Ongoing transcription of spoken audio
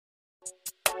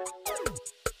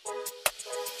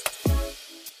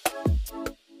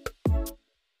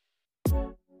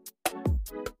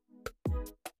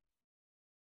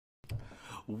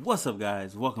What's up,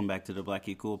 guys? Welcome back to the Black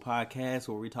Geek Cool podcast,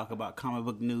 where we talk about comic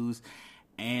book news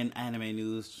and anime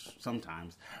news,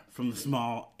 sometimes from the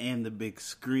small and the big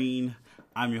screen.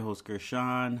 I'm your host,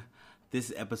 Gershon. This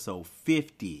is episode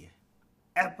 50.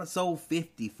 Episode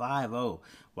 50.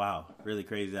 Wow, really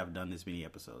crazy I've done this many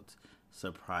episodes,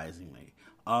 surprisingly.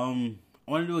 I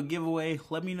want to do a giveaway.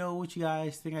 Let me know what you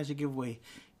guys think I should give away.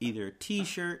 Either a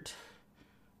t-shirt,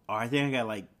 or I think I got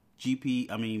like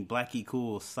Black Geek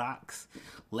Cool socks.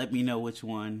 Let me know which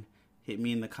one. Hit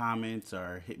me in the comments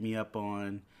or hit me up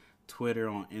on Twitter,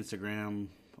 on Instagram.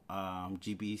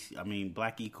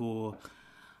 Black Geek Cool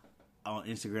on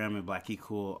Instagram and Black Geek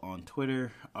Cool on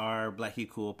Twitter, or Black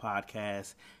Geek Cool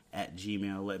Podcast at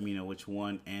Gmail. Let me know which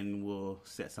one, and we'll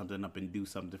set something up and do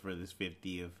something for this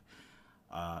 50th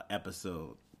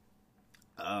episode.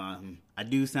 I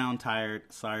do sound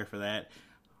tired. Sorry for that.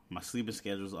 My sleeping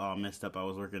schedule's all messed up. I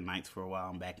was working nights for a while.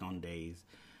 I'm back on days.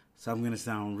 So I'm going to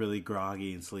sound really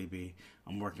groggy and sleepy.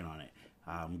 I'm working on it.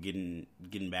 I'm getting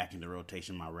back into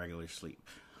rotation, my regular sleep.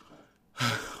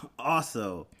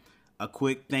 Also, a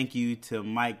quick thank you to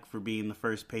Mike for being the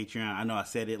first Patreon. I know I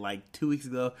said it like 2 weeks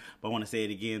ago, but I want to say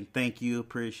it again. Thank you.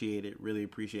 Appreciate it. Really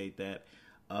appreciate that.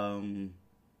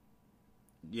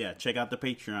 Check out the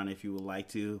Patreon if you would like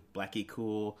to. Black Geek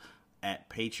Cool at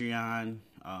Patreon.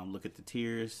 Look at the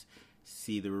tiers,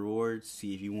 see the rewards,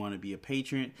 see if you want to be a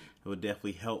patron. It will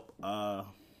definitely help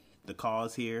the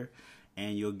cause here,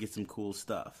 and you'll get some cool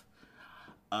stuff.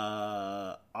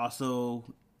 Also,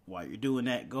 while you're doing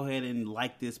that, go ahead and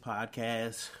like this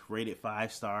podcast, rate it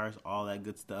 5 stars, all that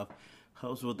good stuff.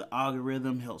 Helps with the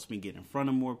algorithm, helps me get in front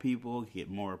of more people, get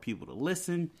more people to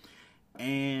listen,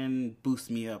 and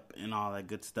boost me up and all that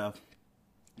good stuff.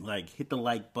 Like, hit the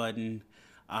like button.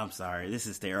 I'm sorry, this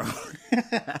is terrible.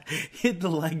 Hit the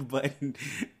like button,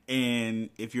 and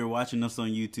if you're watching us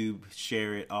on YouTube,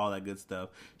 share it, all that good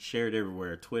stuff. Share it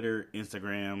everywhere. Twitter,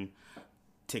 Instagram,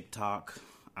 TikTok.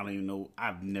 I don't even know.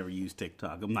 I've never used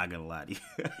TikTok. I'm not going to lie to you.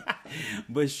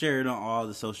 But share it on all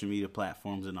the social media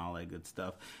platforms and all that good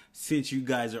stuff. Since you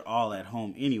guys are all at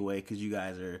home anyway, because you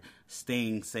guys are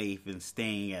staying safe and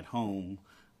staying at home,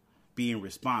 being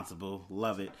responsible,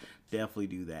 love it. Definitely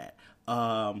do that.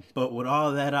 But with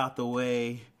all that out the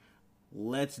way,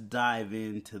 let's dive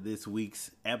into this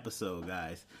week's episode,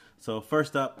 guys. So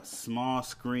first up, small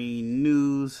screen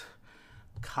news.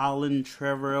 Colin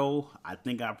Trevorrow, I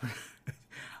think I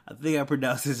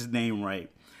pronounced his name right.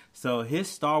 So his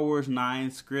Star Wars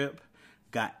 9 script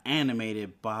got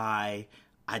animated by,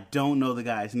 I don't know the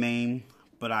guy's name,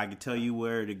 but I can tell you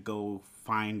where to go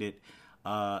find it.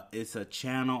 It's a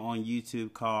channel on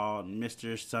YouTube called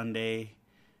Mr. Sunday.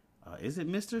 Is it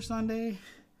Mr. Sunday?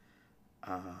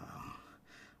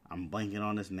 I'm blanking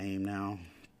on his name now.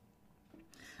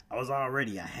 I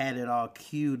had it all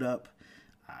queued up.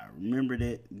 I remembered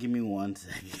it. Give me 1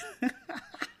 second.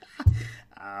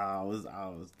 I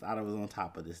thought I was on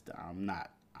top of this. I'm not.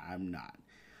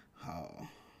 Oh,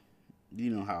 you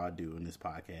know how I do in this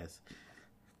podcast.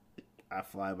 I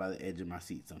fly by the edge of my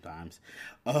seat sometimes.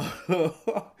 I'm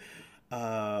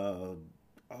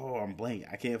blank.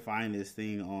 I can't find this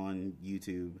thing on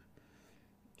YouTube.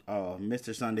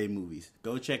 Mr. Sunday Movies.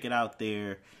 Go check it out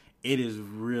there. It is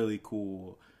really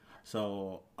cool.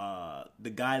 So, the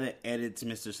guy that edits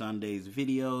Mr. Sunday's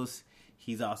videos,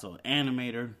 he's also an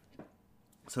animator.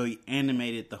 So he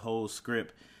animated the whole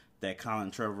script that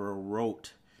Colin Trevorrow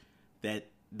wrote that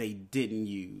they didn't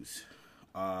use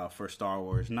for Star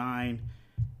Wars 9.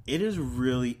 It is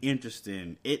really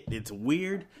interesting. It's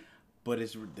weird, but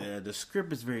the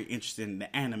script is very interesting.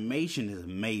 The animation is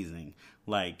amazing.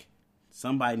 Like,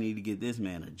 somebody need to get this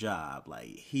man a job. Like,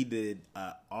 he did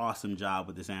an awesome job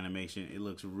with this animation. It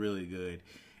looks really good,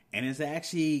 and it's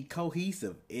actually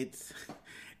cohesive. It's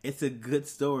a good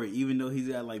story, even though he's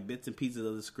got like bits and pieces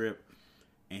of the script,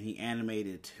 and he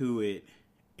animated to it.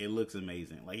 It looks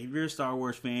amazing. Like, if you're a Star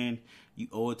Wars fan, you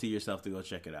owe it to yourself to go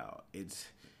check it out. It's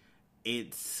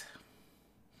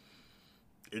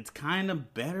kind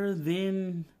of better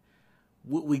than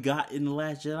what we got in The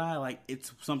Last Jedi. Like,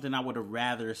 it's something I would have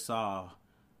rather saw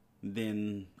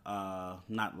than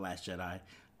not The Last Jedi,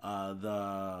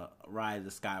 the Rise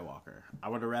of Skywalker. I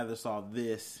would have rather saw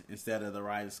this instead of the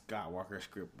Rise of Skywalker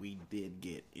script we did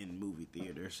get in movie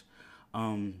theaters.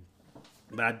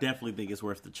 But I definitely think it's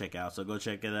worth to check out. So go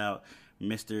check it out.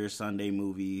 Mr. Sunday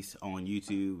Movies on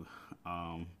YouTube.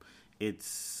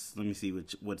 Let me see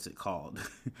what's it called.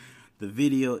 The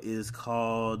video is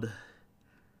called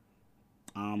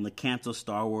the Cancel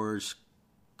Star Wars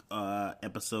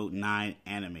episode 9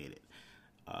 animated.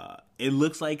 It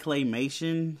looks like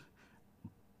claymation,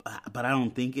 but I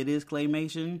don't think it is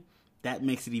claymation. That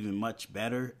makes it even much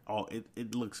better. Oh,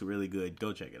 it looks really good.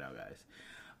 Go check it out, guys.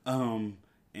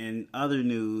 In other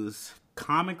news,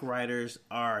 comic writers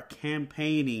are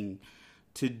campaigning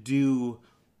to do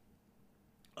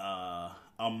a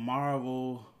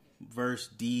Marvel versus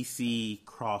DC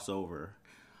crossover.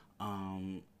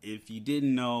 If you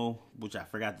didn't know, which I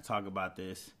forgot to talk about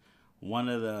this, one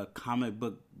of the comic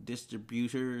book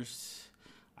distributors,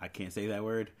 I can't say that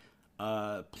word,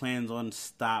 plans on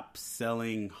stop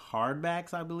selling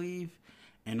hardbacks, I believe,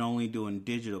 and only doing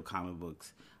digital comic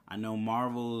books. I know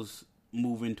Marvel's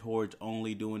moving towards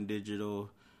only doing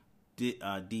digital.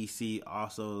 DC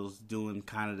also is doing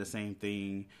kind of the same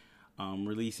thing,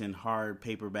 releasing hard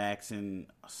paperbacks in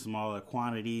smaller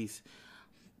quantities.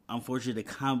 Unfortunately, the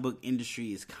comic book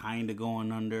industry is kind of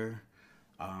going under.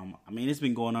 I mean, it's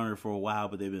been going under for a while,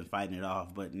 but they've been fighting it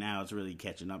off. But now it's really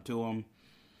catching up to them.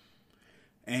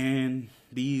 And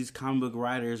these comic book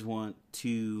writers want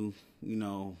to,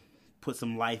 put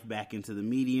some life back into the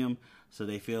medium. So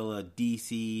they feel a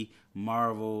DC,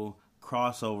 Marvel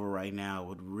crossover right now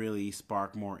would really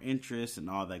spark more interest and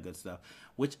all that good stuff.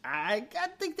 Which I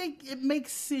think it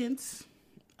makes sense.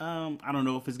 I don't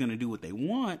know if it's going to do what they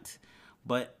want,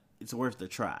 but it's worth the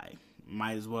try.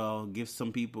 Might as well give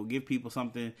people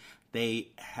something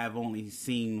they have only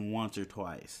seen once or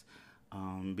twice.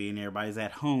 Being everybody's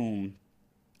at home,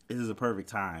 this is a perfect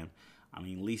time. I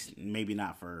mean, at least maybe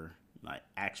not for like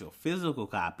actual physical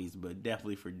copies, but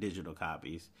definitely for digital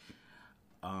copies.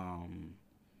 I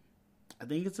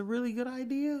think it's a really good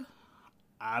idea.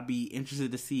 I'd be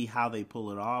interested to see how they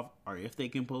pull it off, or if they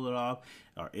can pull it off,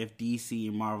 or if DC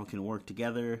and Marvel can work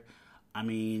together. I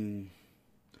mean,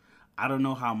 I don't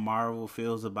know how Marvel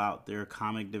feels about their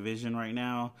comic division right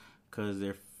now, because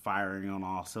they're firing on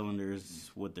all cylinders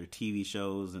with their TV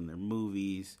shows and their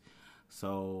movies.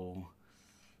 So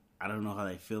I don't know how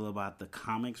they feel about the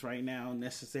comics right now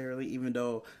necessarily, even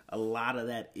though a lot of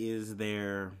that is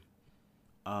their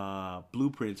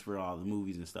blueprints for all the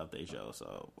movies and stuff they show.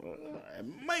 So it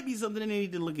might be something they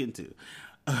need to look into.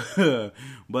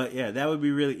 But yeah, that would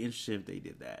be really interesting if they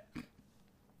did that.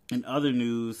 In other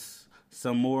news,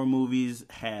 some more movies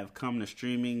have come to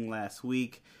streaming last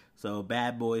week. So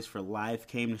Bad Boys for Life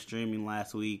came to streaming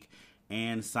last week,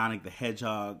 and Sonic the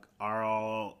Hedgehog are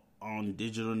all on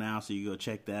digital now, so you go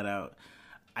check that out.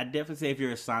 I definitely say if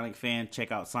you're a Sonic fan,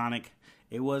 check out Sonic.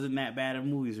 It wasn't that bad of a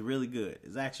movie. It's really good.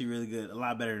 It's actually really good. A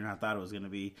lot better than I thought it was going to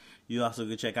be. You also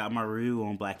go check out my review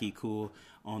on Black E Cool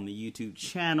on the YouTube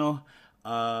channel.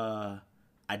 I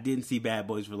didn't see Bad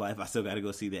Boys for Life. I still got to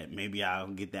go see that. Maybe I'll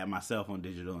get that myself on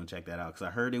digital and check that out, because I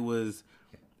heard it was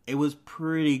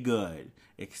pretty good,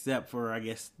 except for, I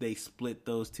guess, they split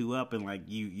those two up, and like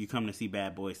you come to see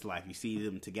Bad Boys for Life, you see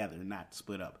them together, not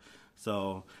split up.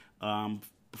 So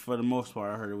for the most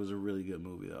part, I heard it was a really good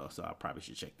movie though, so I probably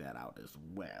should check that out as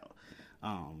well.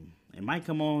 It might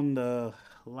come on the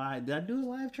live. Did I do a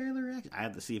live trailer reaction? I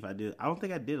have to see if I did. I don't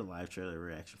think I did a live trailer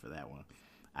reaction for that one.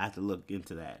 I have to look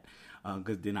into that,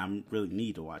 because then I really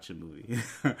need to watch a movie.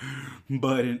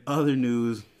 But in other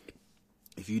news,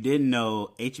 if you didn't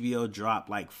know, HBO dropped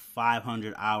like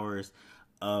 500 hours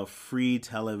of free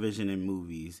television and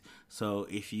movies. So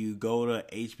if you go to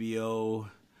HBO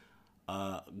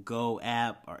Go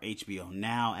app or HBO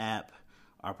Now app,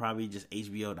 or probably just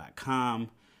HBO.com,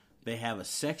 they have a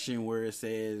section where it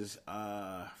says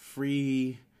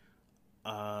free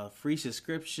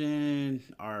subscription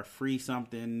or free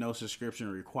something, no subscription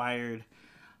required.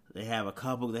 They have a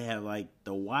couple. They have like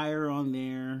The Wire on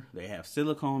there. They have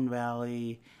Silicon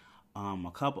Valley.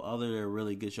 A couple other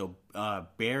really good show.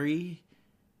 Barry.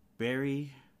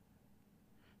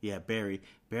 Yeah, Barry.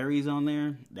 Barry's on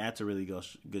there. That's a really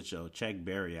good show. Check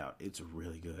Barry out. It's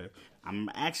really good. I'm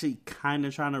actually kind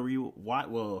of trying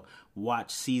to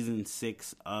watch season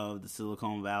 6 of the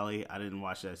Silicon Valley. I didn't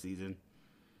watch that season,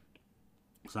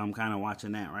 so I'm kind of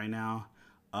watching that right now.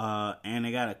 And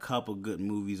they got a couple good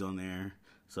movies on there.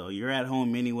 So you're at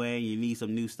home anyway, you need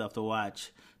some new stuff to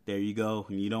watch. There you go.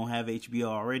 And you don't have HBO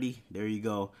already, there you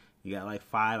go. You got like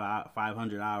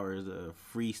 500 hours of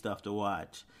free stuff to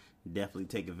watch. Definitely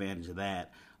take advantage of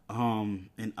that.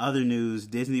 In other news,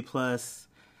 Disney Plus.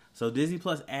 So Disney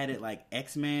Plus added like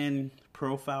X-Men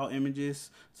profile images.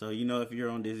 So if you're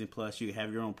on Disney Plus, you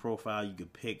have your own profile. You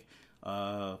could pick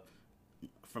from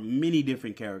many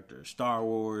different characters: Star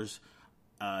Wars,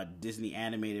 Disney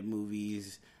animated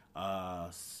movies,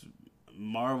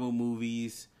 Marvel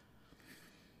movies,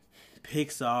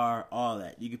 Pixar, all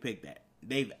that. You can pick that.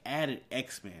 They've added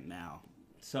X-Men now.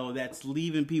 So that's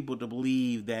leaving people to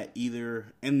believe that either,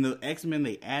 and the X-Men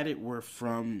they added were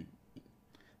from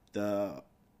the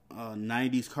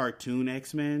 90s cartoon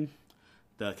X-Men.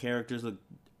 The characters look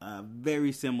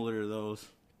very similar to those.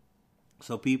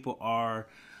 So people are,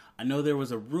 I know there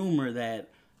was a rumor that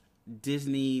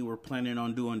Disney were planning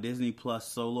on doing Disney Plus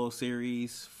solo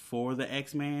series for the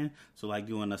X-Men. So like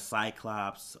doing a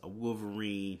Cyclops, a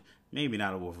Wolverine, maybe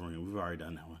not a Wolverine, we've already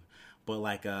done that one. But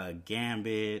like a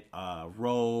Gambit, a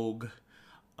Rogue,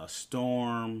 a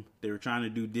Storm. They were trying to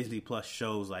do Disney Plus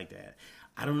shows like that.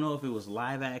 I don't know if it was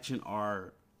live action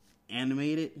or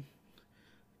animated.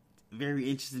 Very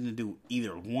interesting to do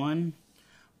either one.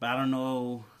 But I don't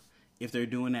know if they're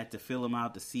doing that to fill them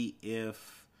out to see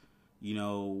if, you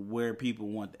know, where people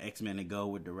want the X-Men to go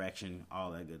with direction,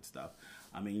 all that good stuff.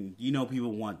 I mean, you know,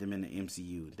 people want them in the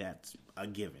MCU. That's a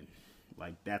given.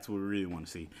 Like, that's what we really want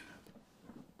to see.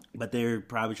 But they're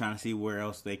probably trying to see where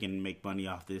else they can make money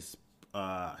off this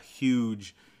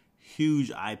huge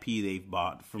IP they've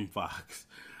bought from Fox,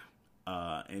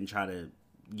 and try to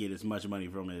get as much money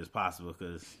from it as possible,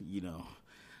 because, you know,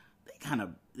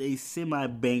 they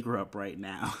semi-bankrupt right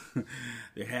now.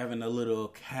 They're having a little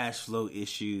cash flow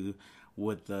issue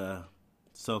with the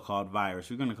so-called virus.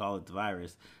 We're going to call it the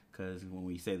virus, because when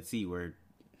we say the C word,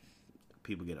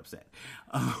 people get upset.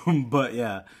 But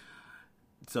yeah,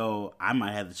 so I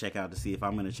might have to check out to see if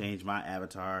I'm going to change my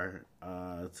avatar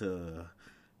to,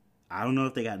 I don't know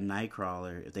if they got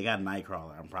Nightcrawler. If they got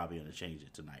Nightcrawler, I'm probably going to change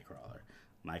it to Nightcrawler.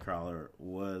 Nightcrawler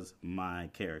was my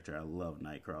character. I love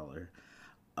Nightcrawler.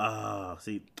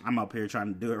 See, I'm up here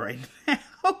trying to do it right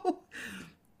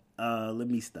now. Let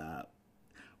me stop.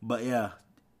 But yeah,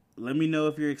 let me know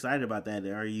if you're excited about that.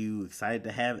 Are you excited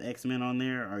to have X-Men on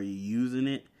there? Are you using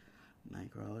it?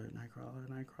 Nightcrawler.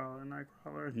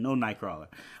 No Nightcrawler.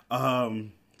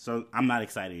 So I'm not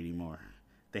excited anymore.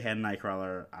 If they had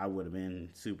Nightcrawler, I would have been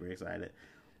super excited.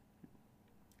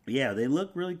 Yeah, they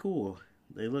look really cool.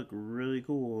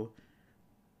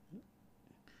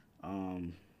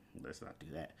 Let's not do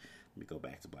that. Let me go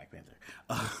back to Black Panther.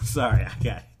 Sorry, I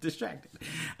got distracted.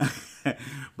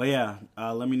 But yeah,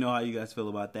 let me know how you guys feel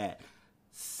about that.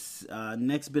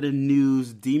 Next bit of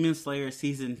news, Demon Slayer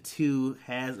Season 2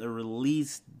 has a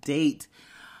release date.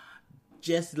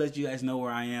 Just to let you guys know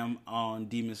where I am on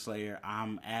Demon Slayer,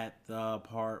 I'm at the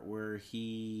part where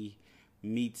he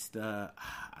meets the,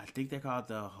 I think they're called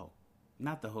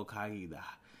not the Hokage, the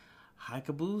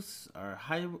Haikabus or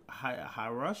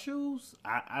Hirashus.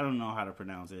 I don't know how to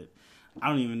pronounce it. I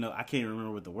don't even know. I can't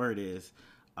remember what the word is.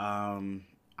 I'm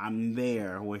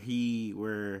there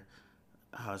where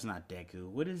oh, it's not Deku.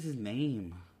 What is his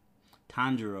name?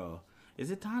 Tanjiro. Is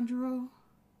it Tanjiro?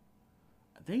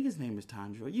 I think his name is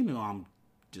Tanjiro. You know I'm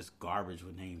just garbage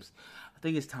with names. I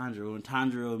think it's Tanjiro. And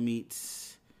Tanjiro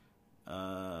meets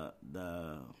the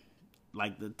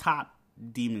top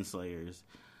demon slayers.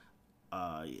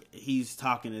 He's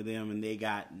talking to them, and they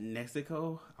got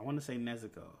Nezuko. I want to say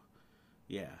Nezuko.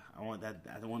 Yeah, I want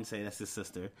to say that's his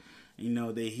sister. You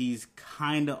know that he's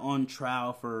kind of on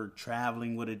trial for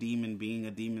traveling with a demon, being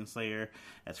a demon slayer.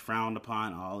 That's frowned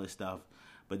upon. All this stuff.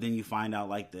 But then you find out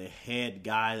like the head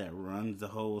guy that runs the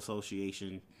whole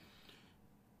association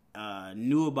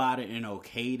knew about it and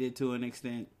okayed it to an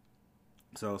extent.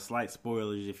 So slight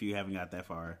spoilers if you haven't got that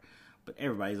far. But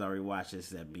everybody's already watched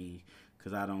this except me,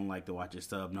 because I don't like to watch it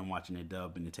subbed and I'm watching it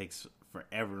dubbed, and it takes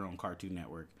forever on Cartoon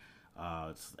Network.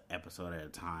 It's an episode at a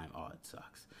time. Oh, it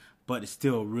sucks. But it's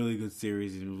still a really good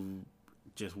series and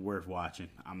just worth watching.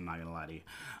 I'm not going to lie to you.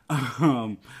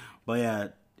 But yeah,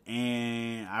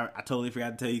 and I totally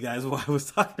forgot to tell you guys why I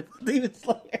was talking about Demon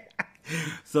Slayer.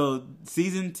 So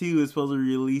Season 2 is supposed to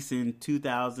release in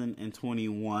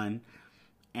 2021.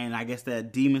 And I guess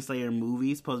that Demon Slayer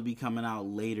movie is supposed to be coming out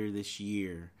later this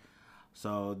year.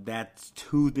 So that's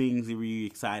two things that we're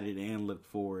excited and look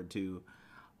forward to.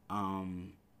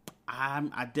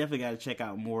 I definitely got to check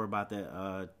out more about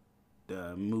the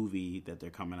movie that they're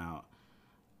coming out.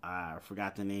 I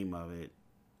forgot the name of it,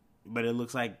 but it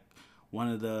looks like one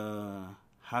of the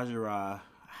Hajira.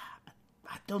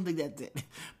 I don't think that's it,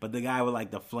 but the guy with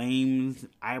like the flames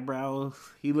eyebrows,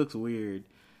 he looks weird.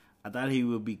 I thought he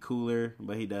would be cooler,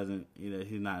 but he doesn't. You know,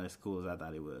 he's not as cool as I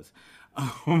thought he was.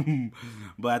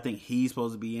 But I think he's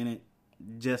supposed to be in it,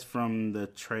 just from the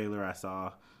trailer I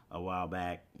saw a while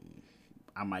back.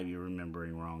 I might be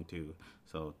remembering wrong too,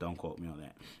 so don't quote me on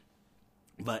that.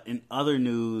 But in other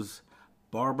news,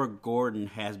 Barbara Gordon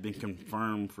has been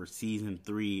confirmed for Season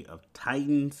 3 of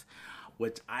Titans,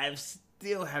 which I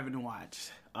still haven't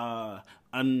watched. I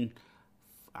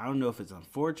don't know if it's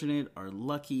unfortunate or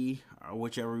lucky or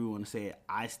whichever you want to say it.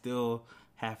 I still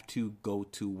have to go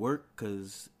to work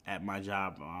because at my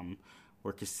job,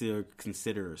 we're considered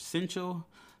essential.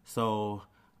 So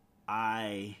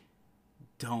I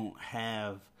don't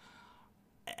have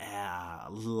a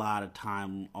lot of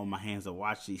time on my hands to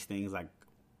watch these things like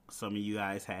some of you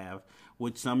guys have.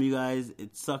 Which some of you guys,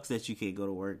 it sucks that you can't go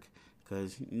to work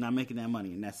because you're not making that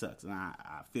money, and that sucks. And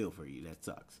I feel for you. That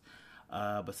sucks.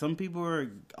 But some people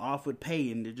are off with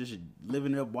pay and they're just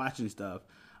living up watching stuff.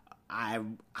 I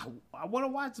want to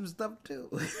watch some stuff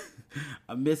too.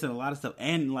 I'm missing a lot of stuff,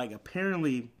 and like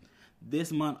apparently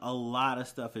this month a lot of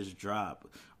stuff has dropped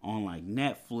on like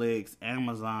Netflix,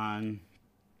 Amazon,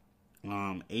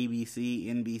 ABC,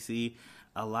 NBC.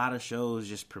 A lot of shows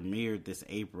just premiered this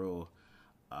April,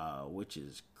 which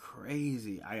is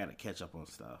crazy. I gotta catch up on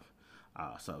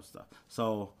some stuff.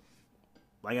 So,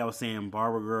 like I was saying,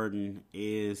 Barbara Gordon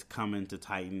is coming to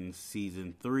Titans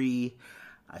season 3.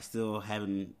 I still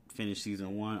haven't finished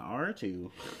season 1 or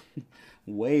 2.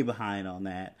 Way behind on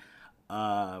that.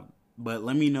 But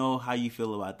let me know how you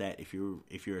feel about that. If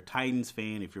you're a Titans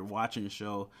fan, if you're watching the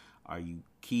show, are you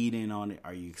keyed in on it?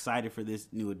 Are you excited for this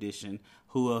new edition?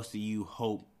 Who else do you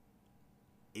hope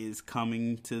is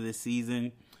coming to this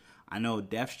season? I know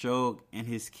Deathstroke and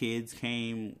his kids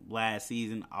came last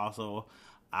season. Also,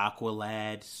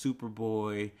 Aqualad,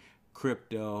 Superboy,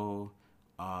 Crypto,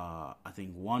 I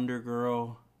think Wonder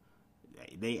Girl.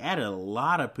 They added a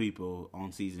lot of people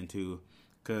on season 2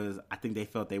 because I think they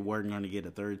felt they weren't going to get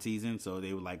a third season, so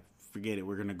they were like, forget it,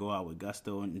 we're going to go out with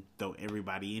gusto and throw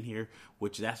everybody in here,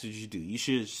 which that's what you do. You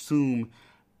should assume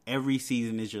every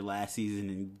season is your last season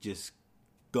and just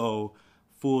go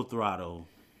full throttle.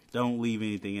 Don't leave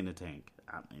anything in the tank.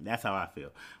 I mean, that's how I feel.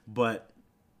 But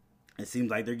it seems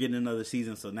like they're getting another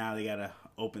season, so now they got to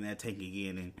open that tank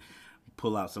again and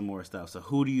pull out some more stuff. So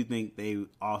who do you think they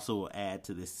also will add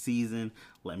to this season?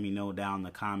 Let me know down in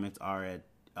the comments, or at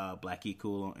Blackie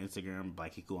Cool on Instagram,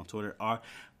 Blackie Cool on Twitter, or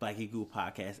Blackie Cool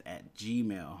Podcast at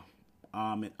Gmail.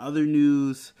 In other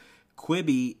news,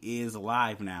 Quibi is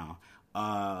live now.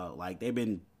 Like they've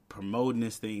been promoting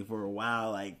this thing for a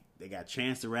while. Like they got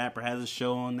Chance the Rapper has a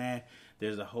show on that.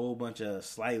 There's a whole bunch of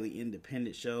slightly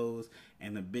independent shows,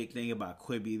 and the big thing about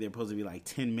Quibi, they're supposed to be like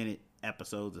 10-minute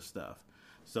episodes of stuff.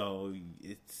 So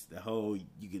it's the whole,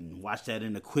 you can watch that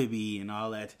in the Quibi and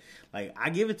all that. Like, I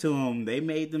give it to them. They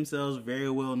made themselves very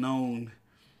well known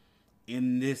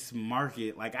in this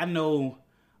market. Like, I know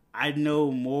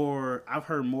more, I've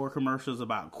heard more commercials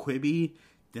about Quibi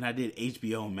than I did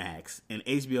HBO Max. And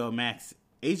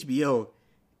HBO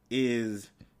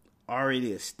is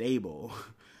already a stable.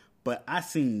 But I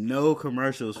seen no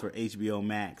commercials for HBO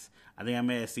Max. I think I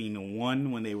may have seen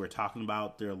one when they were talking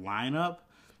about their lineup.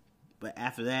 But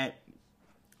after that,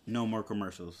 no more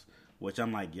commercials. Which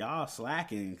I'm like, y'all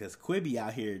slacking, because Quibi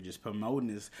out here just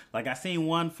promoting this. Like, I seen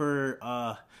one for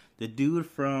the dude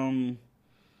from,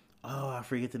 I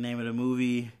forget the name of the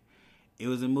movie. It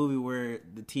was a movie where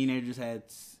the teenagers had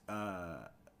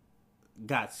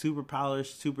got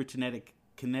superpowers,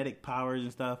 kinetic powers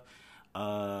and stuff.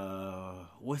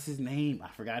 What's his name? I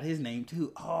forgot his name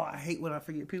too. Oh, I hate when I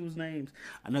forget people's names.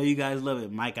 I know you guys love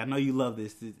it, Mike. I know you love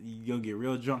this. You'll get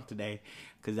real drunk today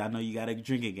because I know you got a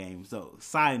drinking game. So,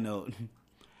 side note,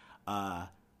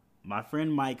 my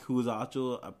friend Mike, who is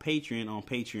also a patron on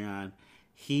Patreon,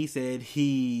 he said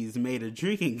he's made a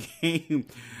drinking game.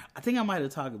 I think I might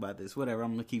have talked about this. Whatever,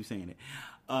 I'm gonna keep saying it.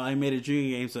 He made a drinking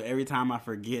game, so every time I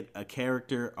forget a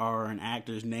character or an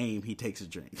actor's name, he takes a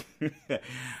drink.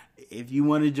 If you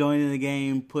want to join in the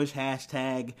game, push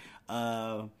hashtag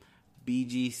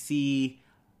BGC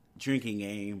drinking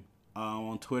game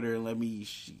on Twitter. Let me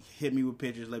hit me with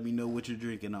pictures. Let me know what you're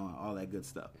drinking on. All that good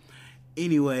stuff.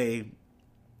 Anyway,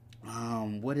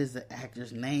 what is the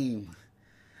actor's name?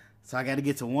 So I got to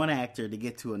get to one actor to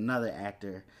get to another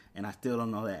actor, and I still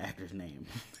don't know that actor's name.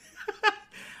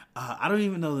 I don't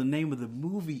even know the name of the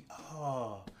movie.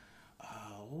 What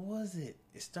was it?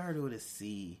 It started with a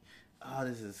C. Oh,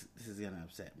 this is gonna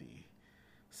upset me.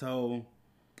 So,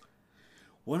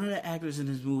 one of the actors in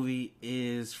this movie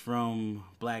is from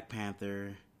Black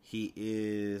Panther. He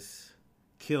is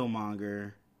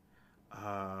Killmonger.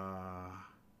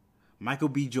 Michael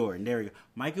B. Jordan. There we go.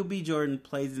 Michael B. Jordan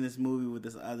plays in this movie with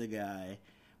this other guy,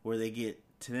 where they get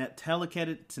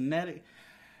telekinetic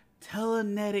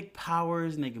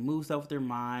powers, and they can move stuff with their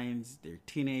minds. They're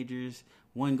teenagers.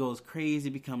 One goes crazy,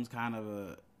 becomes kind of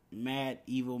a mad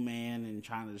evil man and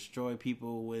trying to destroy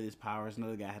people with his powers.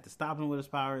 Another guy had to stop him with his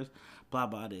powers. Blah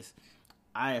blah this.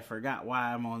 I forgot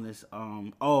why I'm on this.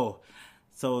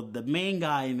 So the main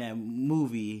guy in that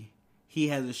movie, he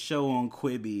has a show on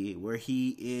Quibi where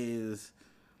he is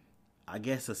I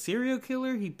guess a serial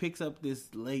killer. He picks up this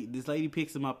lady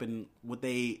picks him up in what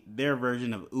their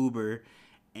version of Uber,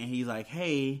 and he's like,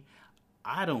 "Hey,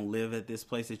 I don't live at this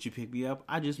place that you picked me up.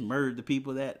 I just murdered the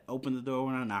people that opened the door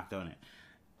when I knocked on it."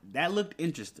 That looked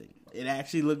interesting. It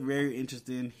actually looked very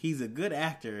interesting. He's a good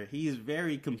actor. He's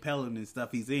very compelling in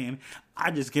stuff he's in.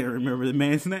 I just can't remember the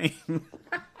man's name.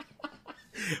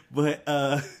 But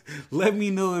let me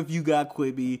know if you got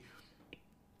Quibi.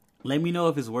 Let me know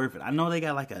if it's worth it. I know they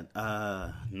got like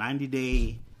a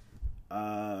 90-day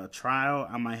trial.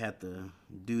 I might have to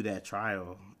do that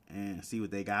trial and see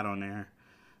what they got on there.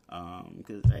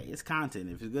 Because hey, it's content.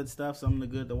 If it's good stuff, something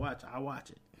good to watch, I'll watch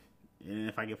it. And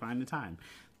if I can find the time.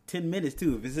 10 minutes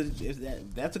too.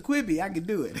 If that's a Quibi, I can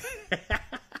do it.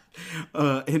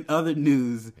 In other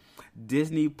news,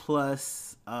 Disney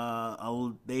Plus, I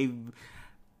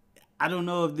don't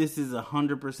know if this is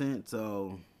 100%,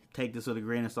 so take this with a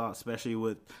grain of salt, especially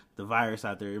with the virus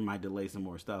out there. It might delay some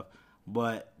more stuff.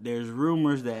 But there's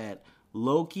rumors that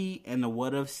Loki and the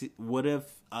What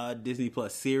If Disney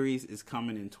Plus series is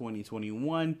coming in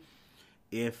 2021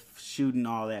 if shooting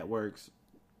all that works.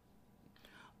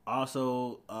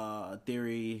 Also, a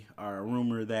theory or a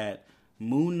rumor that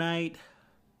Moon Knight,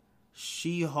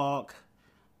 She-Hulk,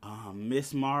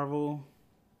 Miss Marvel,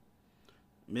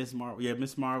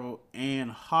 and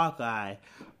Hawkeye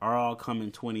are all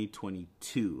coming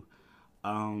 2022.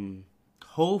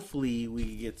 Hopefully we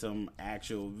can get some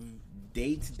actual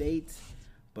dates,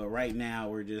 but right now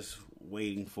we're just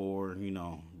waiting for,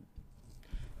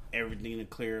 everything to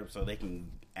clear up so they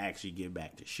can actually get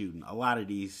back to shooting. A lot of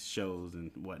these shows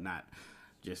and whatnot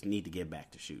just need to get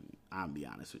back to shooting. I'll be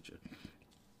honest with you.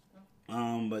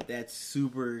 But that's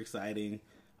super exciting.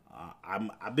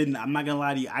 I'm not gonna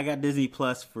lie to you. I got Disney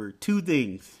Plus for three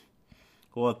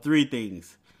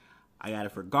things. I got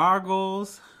it for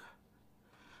Gargoyles.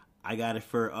 I got it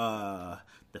for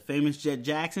The Famous Jet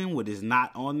Jackson, which is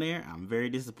not on there. I'm very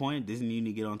disappointed. Disney need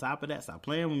to get on top of that. Stop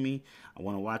playing with me. I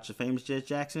want to watch The Famous Jet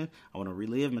Jackson. I want to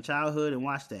relive my childhood and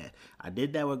watch that. I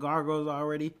did that with Gargoyles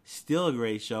already. Still a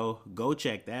great show. Go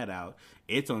check that out.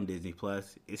 It's on Disney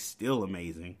Plus. It's still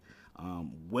amazing.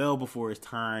 Well before its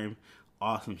time.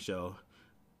 Awesome show.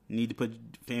 Need to put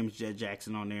Famous Jet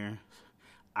Jackson on there.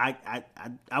 I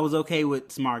was okay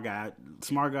with Smart Guy.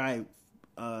 Smart Guy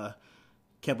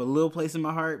kept a little place in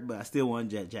my heart, but I still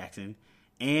want Jet Jackson.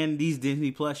 And these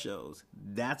Disney Plus shows.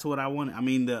 That's what I wanted. I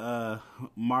mean, the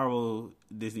Marvel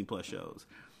Disney Plus shows.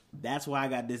 That's why I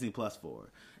got Disney Plus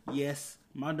for. Yes,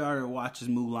 my daughter watches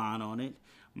Mulan on it.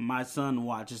 My son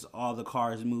watches all the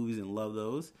Cars movies and love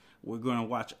those. We're going to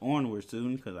watch Onward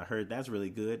soon because I heard that's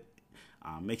really good.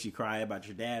 Makes you cry about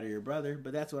your dad or your brother,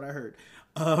 but that's what I heard.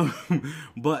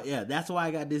 But yeah, that's why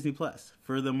I got Disney Plus,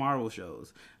 for the Marvel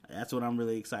shows. That's what I'm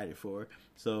really excited for.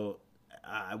 So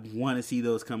I want to see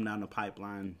those come down the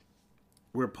pipeline.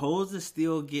 We're supposed to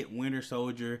still get Winter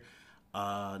Soldier,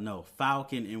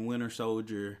 Falcon and Winter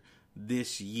Soldier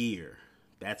this year.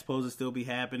 That's supposed to still be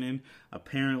happening.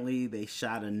 Apparently, they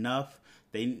shot enough.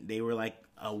 They were like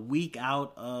a week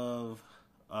out of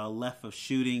left of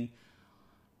shooting.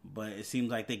 But it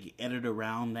seems like they can edit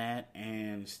around that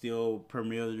and still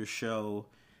premiere the show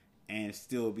and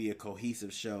still be a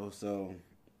cohesive show. So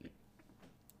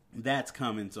that's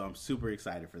coming. So I'm super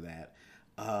excited for that.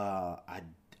 I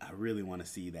really want to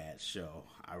see that show.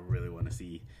 I really want to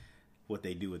see what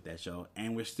they do with that show.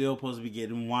 And we're still supposed to be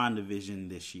getting WandaVision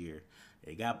this year.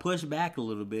 It got pushed back a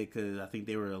little bit because I think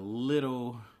they were a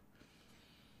little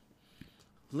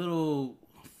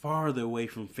farther away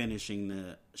from finishing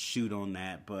the shoot on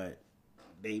that, but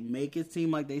they make it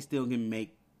seem like they still can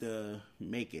make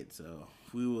it, so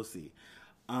we will see.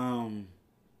 In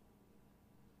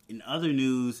other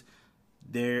news,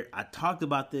 I talked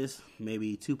about this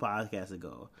maybe 2 podcasts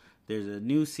ago. There's a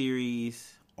new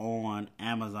series on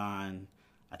Amazon.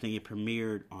 I think it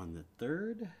premiered on the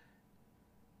 3rd.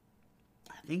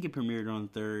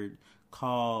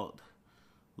 Called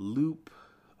Loop.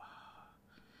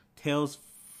 Tales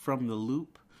from the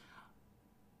Loop.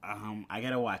 I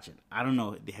gotta watch it. I don't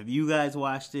know. Have you guys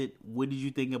watched it? What did you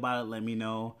think about it? Let me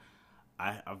know.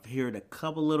 I've heard a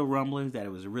couple little rumblings that it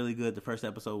was really good. The first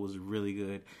episode was really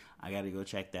good. I gotta go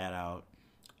check that out.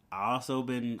 I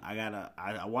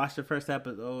watched the first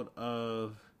episode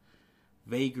of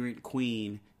Vagrant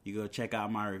Queen. You go check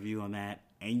out my review on that.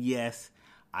 And yes,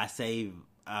 I say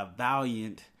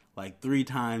Valiant like 3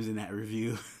 times in that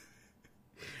review.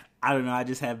 I don't know. I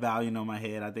just had Valiant on my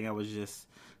head. I think I was just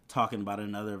talking about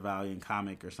another Valiant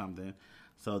comic or something.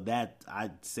 So that I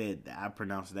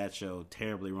pronounced that show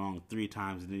terribly wrong 3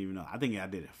 times and didn't even know. I think I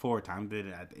did it 4 times. Did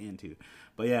it at the end too.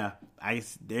 But yeah,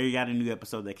 there you got a new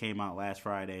episode that came out last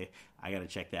Friday. I gotta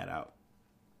check that out.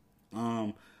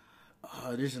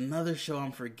 There's another show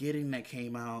I'm forgetting that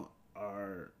came out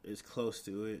or is close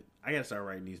to it. I gotta start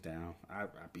writing these down. I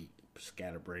be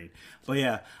scatterbrained. But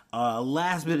yeah,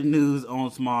 last bit of news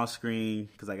on small screen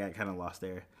because I got kind of lost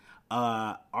there.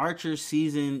 Archer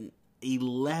season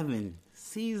 11.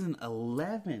 Season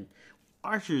 11.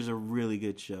 Archer is a really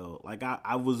good show. Like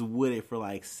I was with it for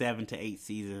like 7 to 8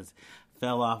 seasons.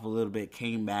 Fell off a little bit.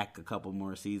 Came back a couple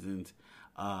more seasons.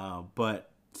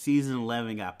 But season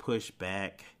 11 got pushed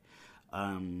back.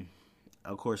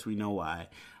 Of course, we know why.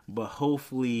 But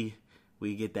hopefully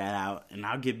we get that out, and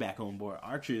I'll get back on board.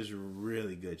 Archer is a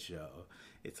really good show.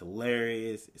 It's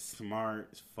hilarious. It's smart.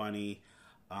 It's funny.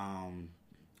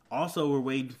 Also, we're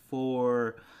waiting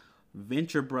for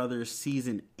Venture Brothers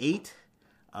season 8.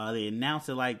 They announced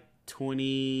it like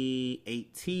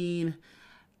 2018.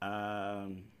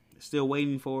 Still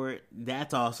waiting for it.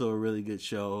 That's also a really good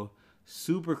show.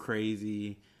 Super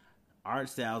crazy. Art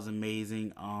style's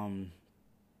amazing.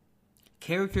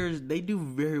 Characters, they do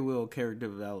very well character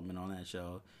development on that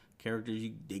show. Characters,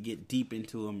 they get deep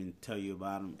into them and tell you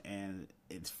about them, and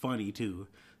it's funny too.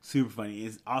 Super funny.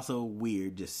 It's also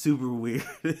weird, just super weird.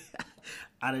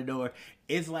 Out of nowhere.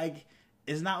 It's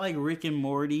not like Rick and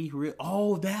Morty.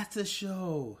 Oh, that's a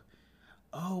show.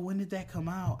 Oh, when did that come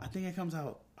out? I think it comes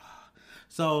out.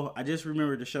 So I just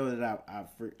remembered the show that I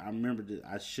remembered that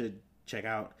I should check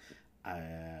out.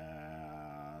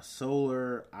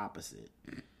 Solar Opposite.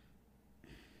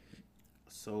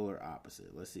 Solar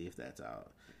Opposite. Let's see if that's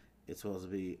out. It's supposed to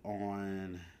be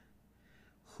on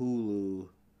Hulu.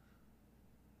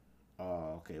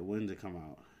 Oh, okay. When did it come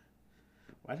out?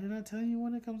 Why didn't I tell you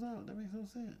when it comes out? That makes no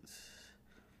sense.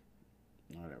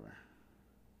 Whatever.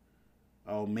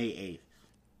 Oh, May 8th.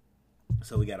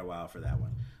 So we got a while for that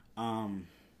one.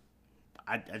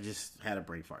 I just had a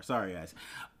brain fart. Sorry, guys.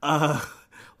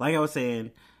 Like I was saying,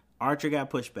 Archer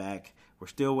got pushed back. We're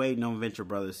still waiting on Venture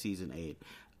Brothers season 8.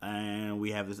 And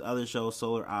we have this other show,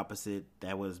 Solar Opposite,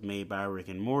 that was made by Rick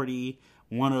and Morty.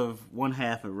 One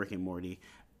half of Rick and Morty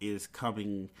is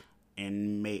coming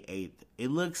in May 8th. It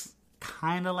looks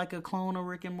kind of like a clone of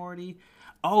Rick and Morty.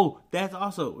 Oh, that's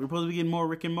also, we're supposed to be getting more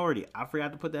Rick and Morty. I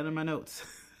forgot to put that in my notes.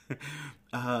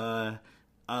 So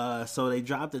they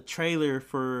dropped a trailer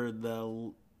for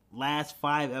the last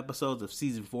 5 episodes of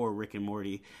season 4 of Rick and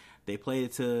Morty. They played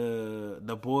it to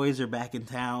The Boys Are Back in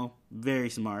Town.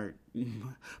 Very smart.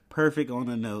 Perfect on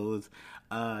the nose.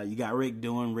 You got Rick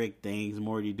doing Rick things,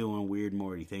 Morty doing weird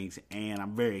Morty things, and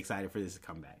I'm very excited for this to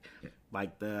come back.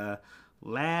 Like the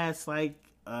last, I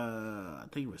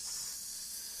think it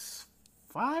was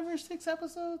 5 or 6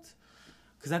 episodes?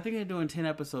 Because I think they're doing 10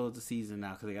 episodes a season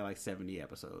now because they got like 70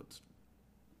 episodes.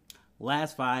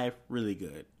 Last 5, really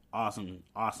good. Awesome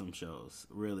shows.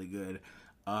 Really good.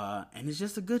 And it's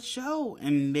just a good show.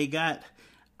 And they got,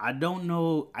 I don't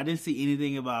know, I didn't see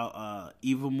anything about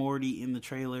Evil Morty in the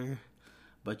trailer,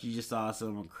 but you just saw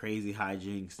some crazy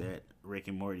hijinks that Rick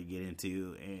and Morty get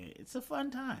into, and it's a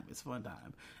fun time. It's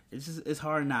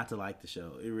hard not to like the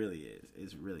show. It really is.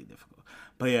 It's really difficult.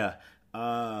 But yeah,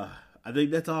 I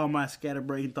think that's all my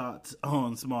scatterbrained thoughts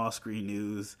on small screen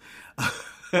news.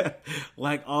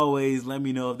 Like always, let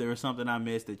me know if there was something I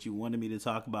missed that you wanted me to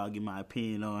talk about, get my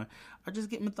opinion on, or just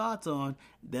get my thoughts on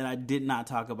that I did not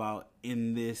talk about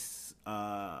in this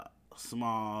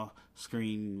small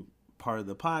screen part of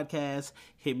the podcast.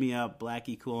 Hit me up,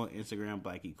 BlackieCool on Instagram,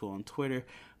 BlackieCool on Twitter,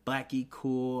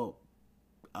 BlackieCool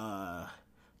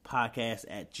podcast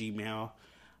at Gmail,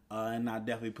 and I'll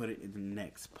definitely put it in the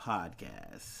next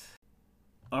podcast.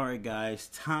 Alright guys,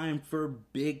 time for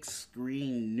big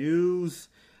screen news.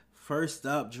 First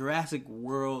up, Jurassic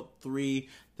World 3.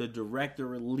 The director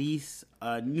released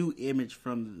a new image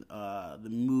from the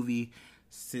movie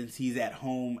since he's at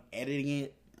home editing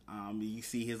it. You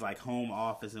see his home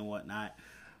office and whatnot.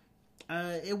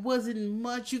 It wasn't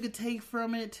much you could take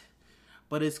from it,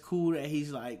 but it's cool that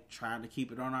he's trying to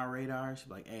keep it on our radars.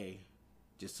 Hey,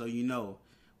 just so you know,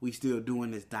 we still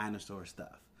doing this dinosaur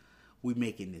stuff. We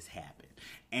making this happen.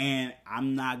 And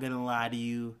I'm not gonna lie to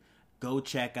you, go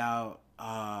check out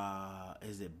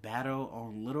is it Battle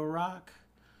on Little Rock?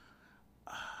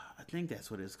 I think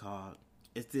that's what it's called.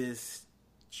 It's this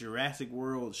Jurassic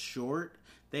World short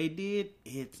they did.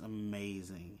 It's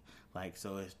amazing.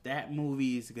 So if that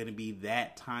movie is gonna be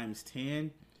that times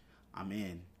 10, I'm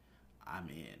in.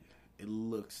 It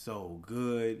looks so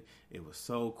good. It was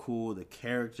so cool. The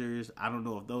characters, I don't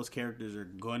know if those characters are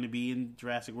going to be in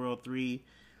Jurassic World 3.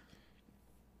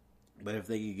 But if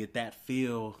they could get that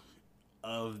feel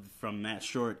of from that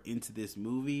short into this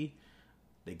movie,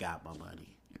 they got my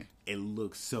money. It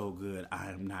looks so good.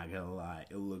 I am not gonna lie,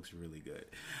 it looks really good.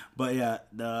 But yeah,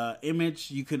 the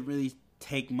image, you couldn't really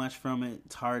take much from it.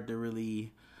 It's hard to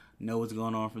really know what's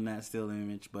going on from that still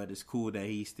image, but it's cool that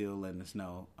he's still letting us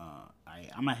know.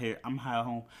 I'm out here. I'm high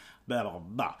home. Blah blah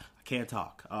blah. I can't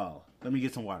talk. Oh, let me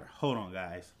get some water. Hold on,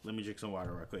 guys. Let me drink some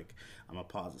water real quick. I'm gonna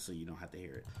pause it so you don't have to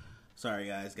hear it. Sorry,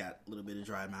 guys. Got a little bit of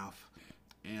dry mouth,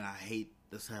 and I hate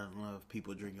the sound of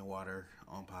people drinking water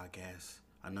on podcasts.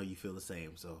 I know you feel the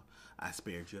same, so I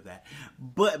spared you of that.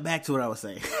 But back to what I was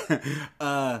saying.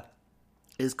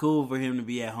 It's cool for him to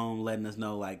be at home letting us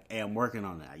know, like, hey, I'm working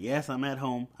on that. Yes, I'm at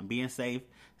home. I'm being safe,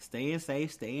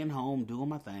 staying home, doing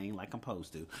my thing like I'm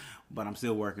supposed to. But I'm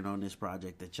still working on this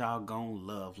project that y'all gonna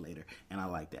love later. And I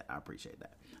like that. I appreciate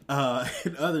that.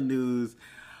 In other news,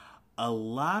 a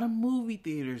lot of movie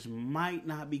theaters might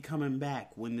not be coming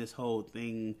back when this whole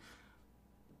thing,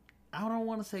 I don't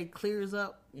want to say clears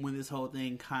up, when this whole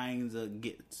thing kind of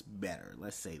gets better.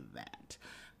 Let's say that.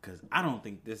 Because I don't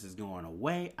think this is going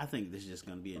away. I think this is just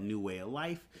going to be a new way of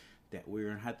life that we're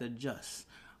going to have to adjust.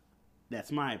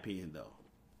 That's my opinion, though.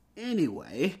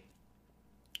 Anyway,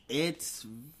 it's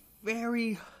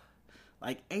very,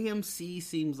 like, AMC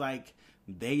seems like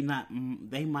they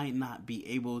might not be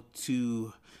able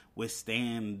to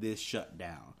withstand this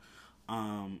shutdown.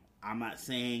 I'm not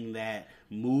saying that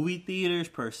movie theaters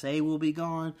per se will be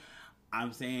gone.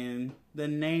 I'm saying the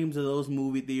names of those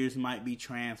movie theaters might be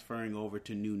transferring over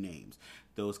to new names.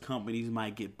 Those companies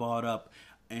might get bought up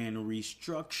and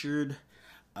restructured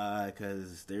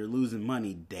because they're losing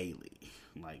money daily.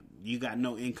 Like, you got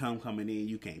no income coming in,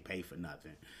 you can't pay for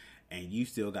nothing. And you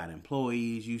still got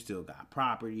employees, you still got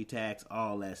property tax,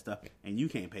 all that stuff, and you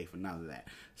can't pay for none of that.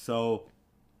 So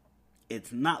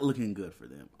it's not looking good for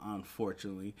them,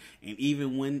 unfortunately. And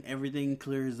even when everything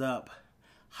clears up,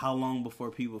 how long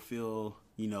before people feel,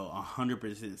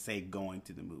 100% safe going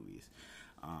to the movies?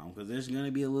 Because there's going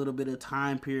to be a little bit of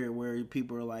time period where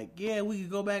people are like, yeah, we could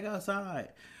go back outside.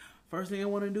 First thing I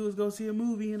want to do is go see a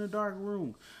movie in a dark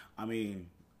room. I mean,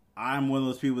 I'm one of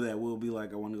those people that will be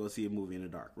like, I want to go see a movie in a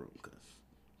dark room because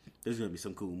there's going to be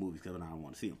some cool movies coming out. I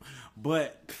want to see them.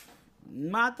 But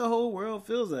not the whole world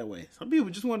feels that way. Some people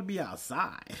just want to be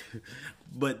outside.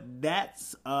 But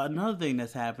that's another thing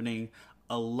that's happening.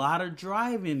 A lot of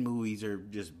drive-in movies are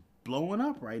just blowing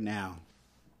up right now.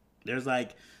 There's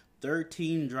like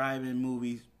 13 drive-in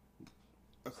movies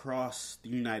across the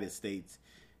United States,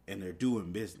 and they're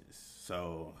doing business.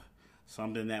 So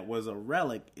something that was a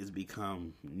relic is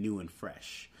become new and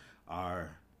fresh,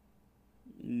 or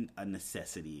a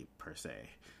necessity per se.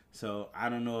 So I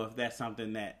don't know if that's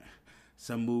something that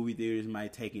some movie theaters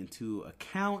might take into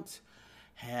account,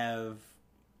 have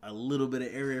a little bit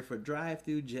of area for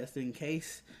drive-through just in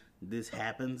case this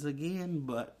happens again,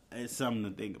 but it's something to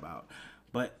think about.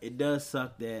 But it does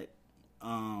suck that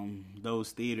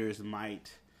those theaters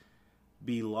might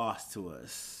be lost to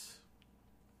us.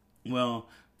 Well,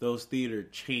 those theater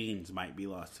chains might be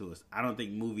lost to us. I don't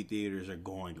think movie theaters are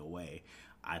going away.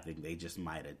 I think they just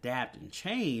might adapt and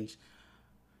change,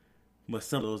 but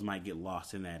some of those might get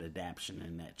lost in that adaptation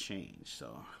and that change.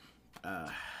 So,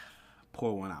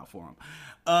 pour one out for him.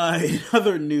 In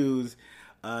other news,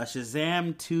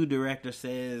 Shazam 2 director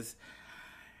says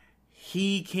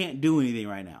he can't do anything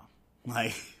right now.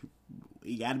 Like,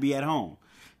 he got to be at home.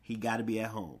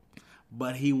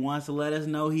 But he wants to let us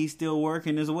know he's still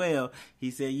working as well.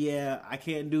 He said, yeah, I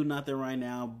can't do nothing right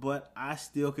now, but I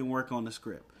still can work on the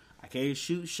script. I can't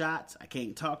shoot shots. I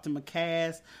can't talk to my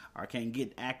cast. Or I can't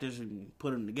get actors and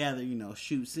put them together,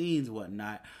 shoot scenes and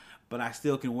whatnot. But I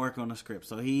still can work on the script.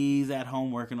 So he's at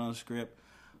home working on the script.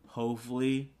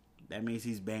 Hopefully, that means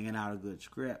he's banging out a good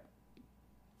script.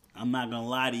 I'm not going to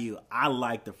lie to you. I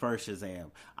liked the first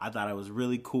Shazam. I thought it was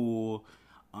really cool.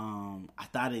 I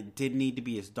thought it didn't need to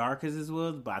be as dark as this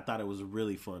was, but I thought it was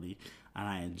really funny. And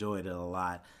I enjoyed it a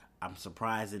lot. I'm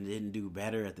surprised it didn't do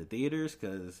better at the theaters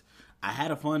because I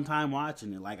had a fun time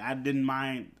watching it. Like, I didn't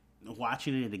mind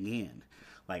watching it again.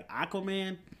 Like,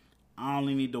 Aquaman, I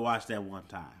only need to watch that one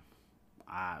time.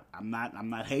 I'm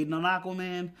not hating on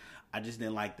Aquaman. I just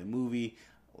didn't like the movie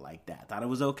like that. Thought it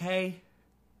was okay.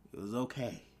 It was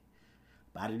okay.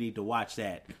 But I didn't need to watch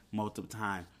that multiple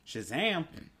times. Shazam,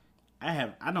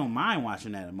 I don't mind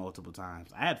watching that multiple times.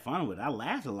 I had fun with it. I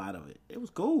laughed a lot of it. It was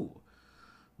cool.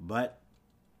 But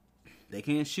they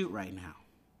can't shoot right now.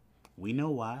 We know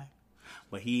why.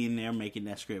 But he in there making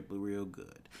that script real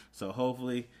good. So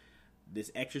hopefully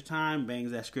this extra time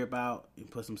bangs that script out and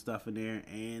put some stuff in there,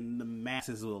 and the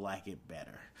masses will like it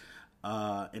better.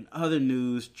 In other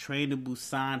news, Train to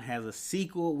Busan has a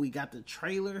sequel. We got the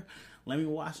trailer. Let me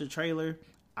watch the trailer.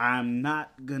 I'm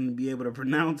not going to be able to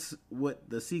pronounce what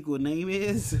the sequel name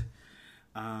is.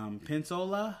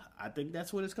 Pensola, I think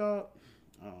that's what it's called.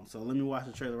 So let me watch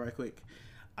the trailer right quick.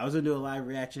 I was going to do a live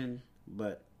reaction,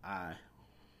 but I'm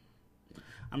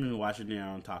going to watch it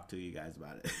now and talk to you guys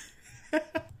about it.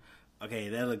 Okay,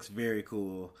 that looks very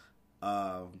cool.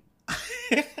 I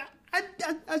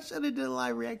should have done a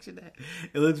live reaction to that.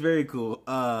 It looks very cool.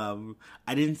 I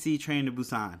didn't see Train to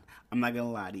Busan. I'm not going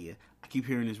to lie to you. I keep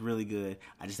hearing it's really good.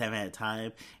 I just haven't had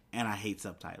time, and I hate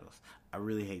subtitles. I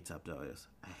really hate subtitles.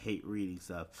 I hate reading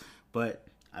stuff. But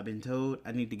I've been told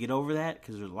I need to get over that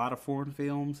because there's a lot of foreign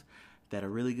films that are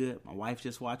really good. My wife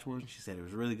just watched one. She said it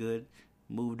was really good.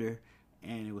 Moved her,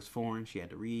 and it was foreign. She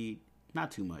had to read.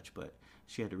 Not too much, but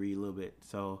she had to read a little bit.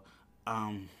 So,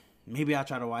 maybe I'll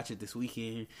try to watch it this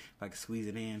weekend if I can squeeze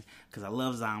it in because I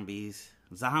love zombies.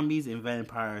 Zombies and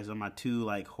vampires are my two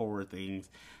like horror things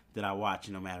that I watch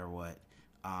no matter what.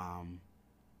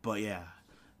 But yeah,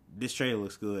 this trailer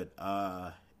looks good.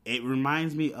 It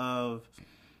reminds me of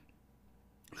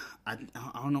I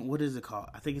don't know what is it called.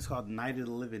 I think it's called Night of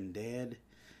the Living Dead.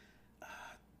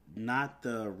 Not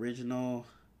the original,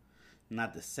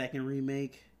 not the second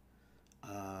remake.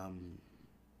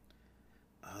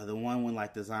 The one when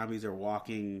like the zombies are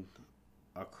walking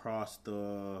across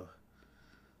the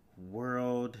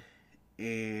world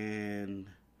and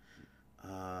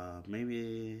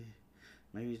maybe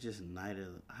it's just Night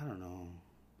of, I don't know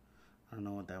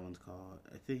what that one's called.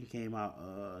 I think it came out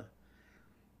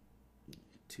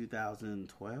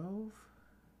 2012.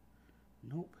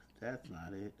 Nope, that's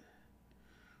not it.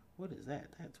 What is that?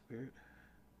 That's weird.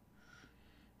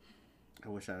 I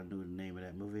wish I knew the name of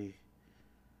that movie.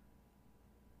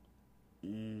 I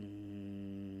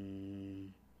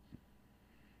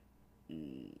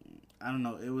don't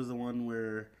know. It was the one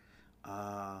where,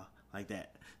 like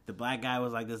that. The black guy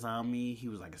was like the zombie. He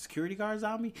was like a security guard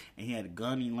zombie, and he had a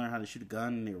gun. He learned how to shoot a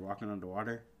gun, and they were walking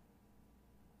underwater.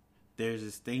 There's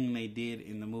this thing they did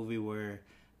in the movie where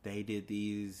they did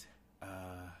these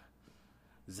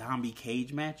zombie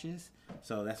cage matches.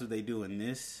 So that's what they do in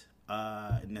this,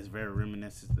 and that's very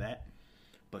reminiscent of that,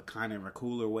 but kind of a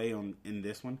cooler way in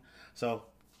this one. So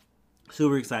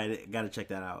super excited. Got to check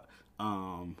that out.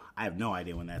 I have no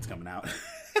idea when that's coming out.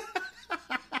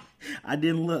 I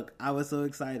didn't look. I was so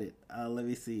excited. Let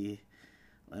me see.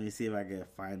 Let me see if I can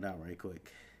find out right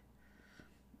quick.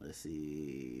 Let's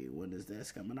see. When is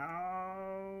this coming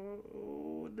out?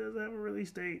 Oh, it doesn't have a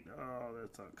release date. Oh,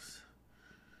 that sucks.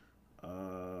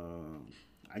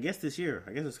 I guess this year.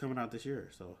 I guess it's coming out this year.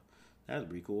 So that's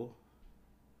pretty cool.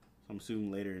 So I'm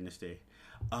assuming later in this day.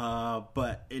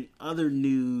 But in other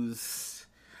news,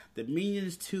 the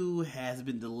Minions 2 has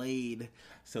been delayed.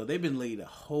 So they've been delayed a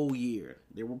whole year.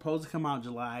 They were supposed to come out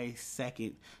July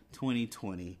 2nd,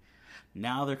 2020.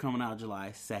 Now they're coming out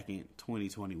July 2nd,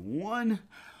 2021.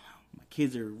 My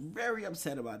kids are very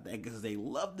upset about that because they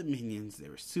love the Minions. They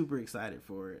were super excited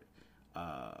for it.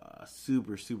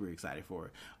 Super excited for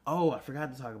it. Oh, I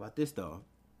forgot to talk about this though.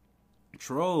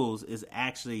 Trolls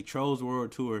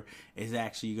World Tour is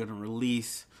actually going to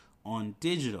release on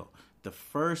digital. The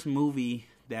first movie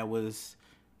that was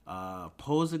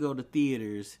supposed to go to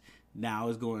theaters now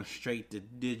is going straight to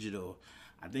digital.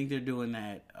 I think they're doing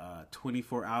that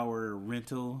 24-hour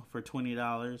rental for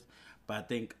 $20. But I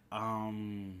think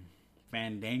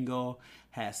Fandango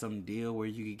has some deal where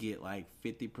you could get like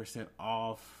 50%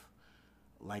 off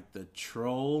like the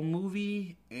Troll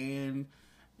movie, and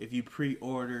if you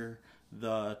pre-order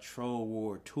the Troll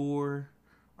World Tour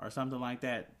or something like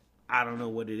that. I don't know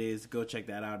what it is. Go check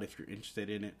that out if you're interested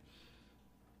in it.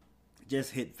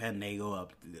 Just hit Fandango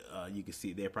up. You can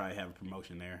see they probably have a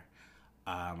promotion there.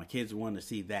 My kids want to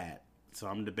see that, so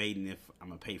I'm debating if I'm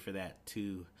going to pay for that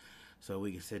too, so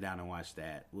we can sit down and watch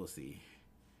that. We'll see.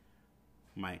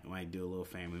 Might do a little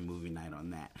family movie night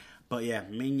on that. But yeah,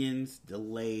 Minions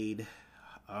delayed.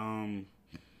 I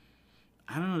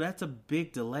don't know. That's a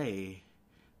big delay.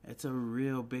 It's a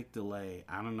real big delay.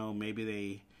 I don't know. Maybe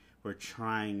they were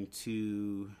trying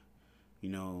to,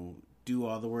 do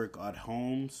all the work at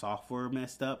home. Software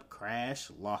messed up, crashed,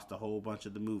 lost a whole bunch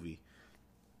of the movie.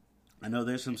 I know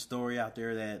there's some story out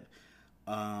there that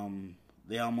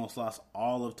they almost lost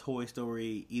all of Toy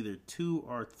Story, either 2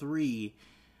 or 3.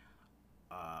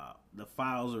 The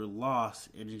files are lost,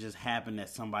 and it just happened that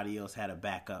somebody else had a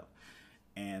backup.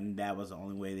 And that was the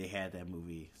only way they had that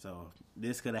movie. So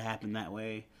this could have happened that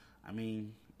way. I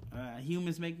mean,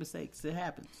 humans make mistakes. It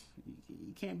happens.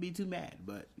 You can't be too mad.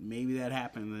 But maybe that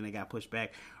happened and then they got pushed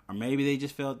back. Or maybe they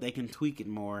just felt they can tweak it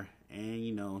more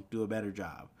and, do a better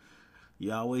job.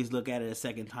 you always look at it a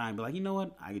second time, be like, you know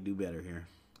what, I could do better here.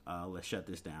 Let's shut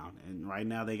this down. And right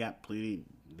now they got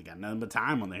nothing but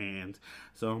time on their hands,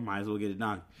 so might as well get it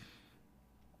done.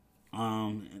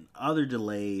 And other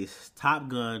delays, Top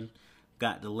Gun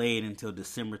got delayed until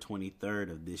December 23rd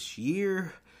of this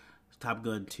year. Top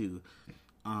Gun 2.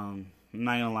 I'm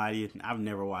not gonna lie to you, I've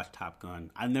never watched Top Gun.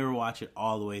 I've never watched it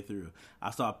all the way through.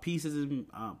 I saw pieces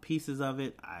of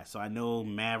it. So I know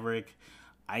Maverick,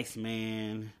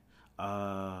 Iceman,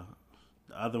 the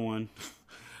other one.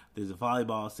 There's a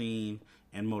volleyball scene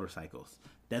and motorcycles.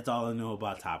 That's all I know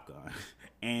about Top Gun.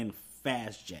 And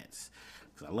fast jets.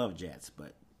 Because I love jets,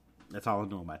 but that's all I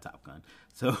know about Top Gun.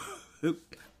 So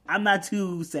I'm not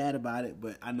too sad about it,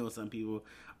 but I know some people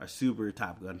are super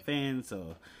Top Gun fans,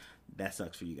 so that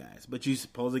sucks for you guys. But you're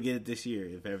supposed to get it this year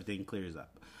if everything clears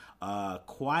up.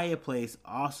 Quiet Place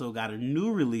also got a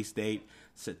new release date,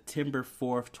 September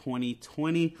 4th,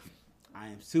 2020. I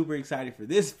am super excited for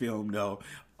this film, though.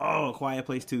 Oh, Quiet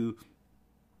Place 2.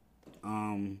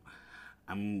 I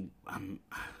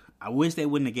wish they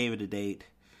wouldn't have gave it a date.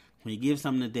 When you give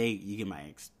something a date, you get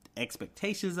my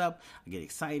expectations up. I get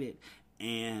excited,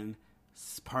 and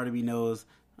part of me knows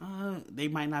they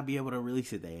might not be able to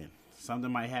release it then.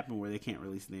 Something might happen where they can't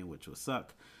release it then, which will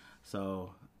suck.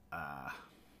 So, I'm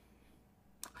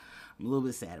a little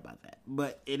bit sad about that,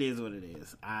 but it is what it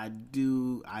is. I'm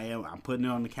putting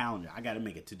it on the calendar. I got to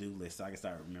make a to-do list so I can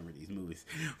start remembering these movies.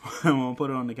 I'm going to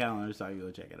put it on the calendar so I can go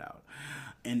check it out.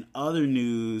 In other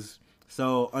news,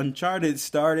 so Uncharted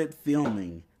started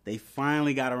filming. They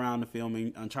finally got around to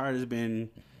filming. Uncharted's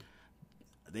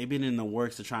they've been in the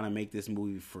works of trying to make this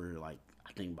movie for I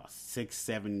think about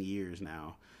 6-7 years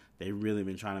now. They've really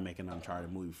been trying to make an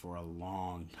Uncharted movie for a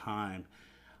long time.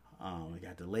 It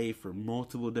got delayed for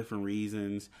multiple different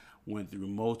reasons, went through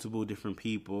multiple different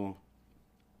people,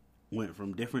 went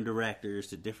from different directors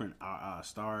to different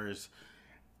stars.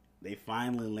 They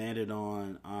finally landed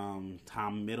on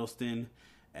Tom Hiddleston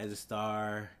as a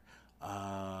star.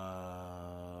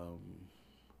 I'm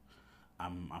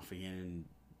forgetting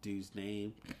dude's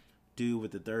name. Dude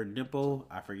with the third nipple,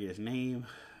 I forget his name.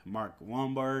 Mark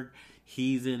Wahlberg,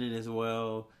 he's in it as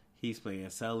well. He's playing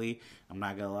Sully. I'm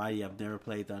not gonna lie to you, I've never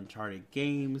played the Uncharted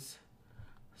games,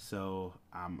 so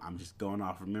I'm just going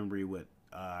off of memory what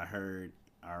I heard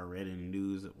or read in the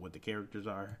news what the characters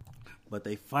are. But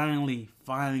they finally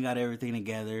got everything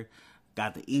together,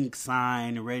 got the ink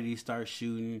signed, ready to start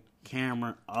shooting,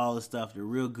 camera, all the stuff. They're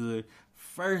real good.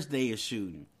 First day of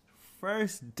shooting,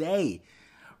 first day,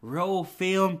 roll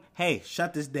film. Hey,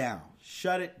 shut this down.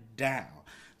 Shut it down.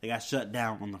 They got shut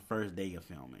down on the first day of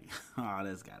filming. Oh,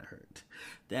 that's gotta hurt.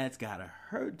 That's gotta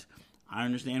hurt. I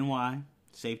understand why.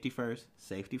 Safety first.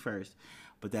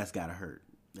 But that's gotta hurt.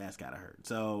 That's gotta hurt.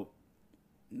 So,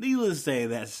 needless to say,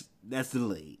 that's the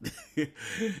lead.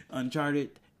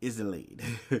 Uncharted is the lead.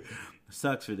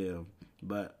 Sucks for them.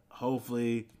 But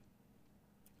hopefully,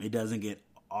 it doesn't get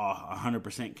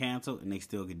 100% canceled and they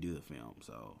still can do the film.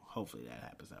 So, hopefully that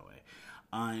happens that way.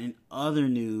 In other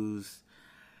news,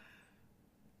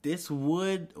 April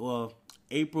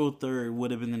 3rd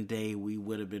would have been the day we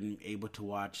would have been able to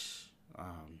watch,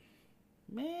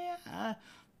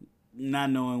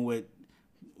 not knowing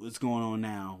what's going on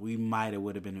now, we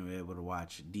would have been able to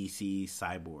watch DC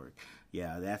Cyborg.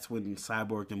 Yeah, that's when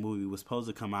Cyborg the movie was supposed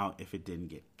to come out if it didn't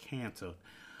get canceled.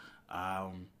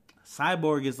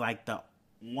 Cyborg is like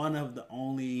one of the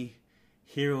only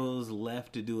heroes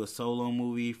left to do a solo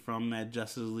movie from that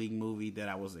Justice League movie that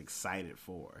I was excited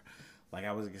for.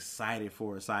 I was excited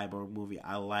for a Cyborg movie.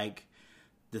 I like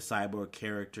the Cyborg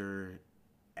character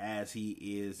as he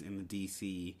is in the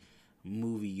DC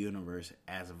movie universe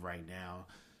as of right now.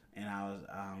 And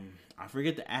I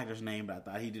forget the actor's name, but I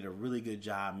thought he did a really good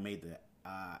job, made the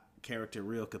character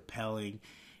real compelling,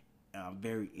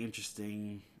 very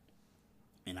interesting.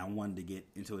 And I wanted to get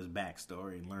into his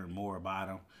backstory and learn more about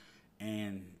him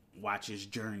and watch his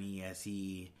journey as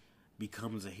he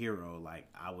becomes a hero.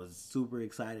 I was super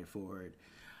excited for it.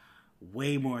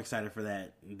 Way more excited for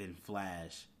that than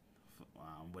Flash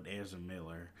with Ezra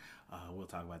Miller. We'll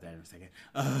talk about that in a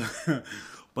second.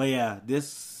 But yeah,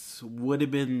 this would have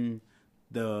been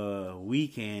the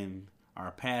weekend,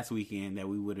 our past weekend, that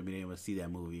we would have been able to see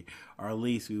that movie. Or at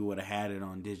least we would have had it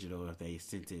on digital if they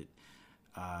sent it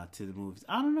to the movies.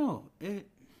 I don't know. They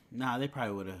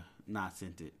probably would have not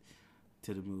sent it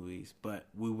to the movies, but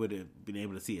we would have been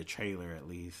able to see a trailer at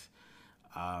least.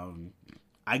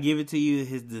 I give it to you,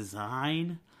 his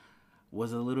design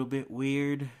was a little bit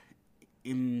weird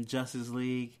in Justice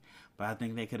League, but I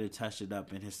think they could have touched it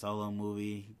up in his solo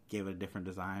movie, gave it a different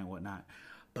design and whatnot.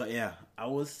 But yeah, I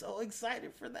was so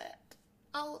excited for that.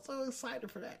 I was so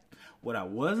excited for that. What I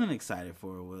wasn't excited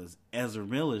for was Ezra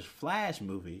Miller's Flash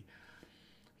movie.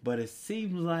 But it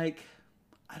seems like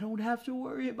I don't have to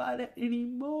worry about it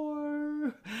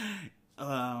anymore.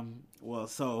 Well,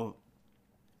 so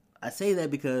I say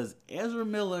that because Ezra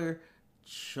Miller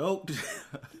choked.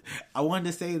 I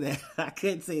wanted to say that. I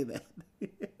couldn't say that.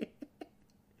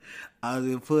 I was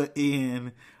going to put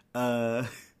in, does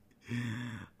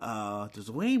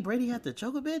Wayne Brady have to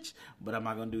choke a bitch? But I'm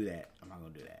not going to do that.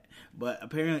 But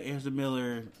apparently Ezra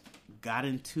Miller got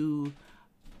into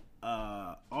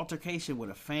altercation with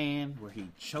a fan where he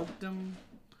choked him.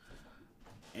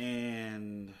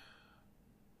 And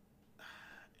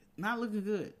not looking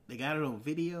good. They got it on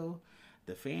video.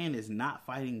 The fan is not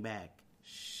fighting back.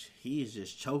 He is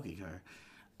just choking her.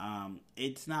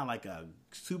 It's not like a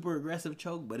super aggressive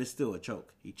choke, but it's still a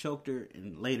choke. He choked her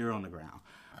and laid her on the ground.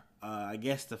 I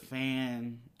guess the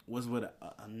fan was with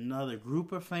another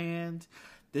group of fans.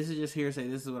 This is just hearsay.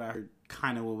 This is what I heard,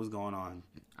 kind of what was going on.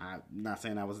 I'm not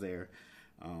saying I was there.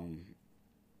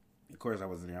 Of course I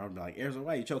wasn't there. I would be like, Ezra,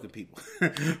 why are you choking people?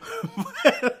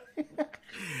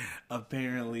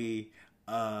 Apparently,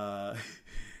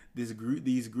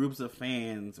 these groups of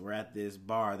fans were at this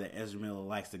bar that Ezra Miller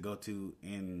likes to go to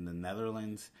in the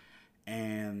Netherlands,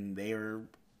 and they were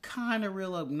kind of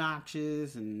real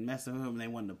obnoxious and messing with him. They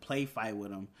wanted to play fight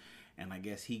with him, and I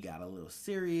guess he got a little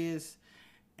serious,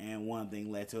 and one thing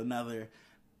led to another.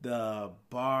 The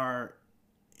bar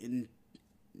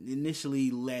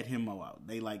initially let him out.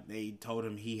 They told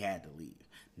him he had to leave.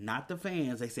 Not the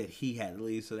fans. They said he had to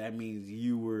leave. So that means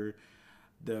you were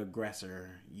the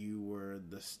aggressor. You were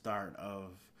the start of.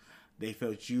 They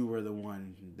felt you were the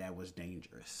one that was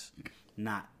dangerous,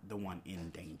 not the one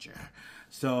in danger.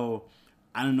 So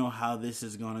I don't know how this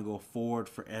is going to go forward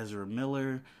for Ezra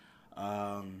Miller.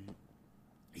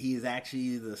 He is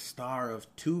actually the star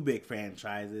of two big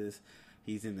franchises.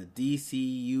 He's in the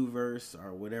DCU verse,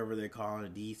 or whatever they're calling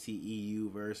it,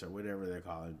 DCEU verse, or whatever they're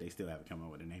calling it. They still haven't come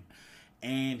up with a name.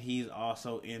 And he's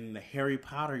also in the Harry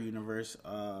Potter universe.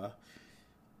 What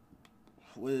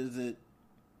is it?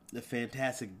 The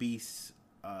Fantastic Beasts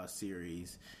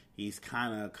series. He's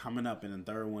kind of coming up in the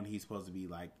third one. He's supposed to be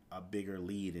like a bigger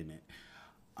lead in it.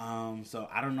 So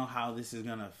I don't know how this is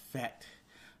going to affect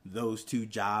those two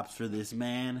jobs for this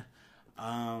man.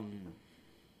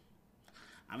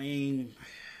 I mean,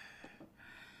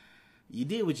 you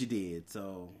did what you did,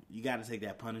 so you got to take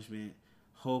that punishment.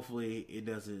 Hopefully, it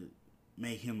doesn't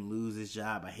make him lose his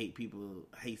job. I hate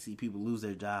see people lose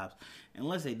their jobs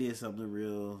unless they did something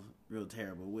real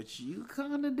terrible, which you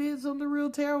kind of did something real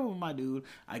terrible, my dude.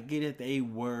 I get it, they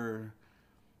were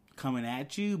coming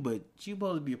at you, but you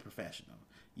supposed to be a professional.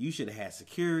 You should have had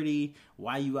security.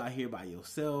 Why you out here by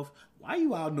yourself? Why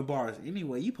you out in the bars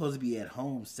anyway? You supposed to be at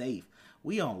home safe.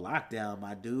 We on lockdown,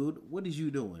 my dude. What is you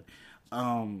doing?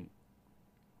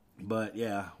 But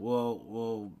yeah,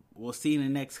 we'll see in the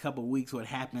next couple of weeks what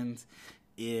happens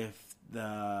if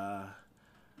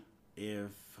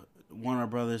Warner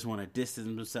Brothers want to distance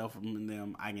themselves from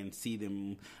them. I can see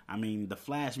them. I mean, the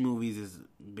Flash movies has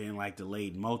been like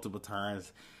delayed multiple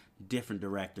times, different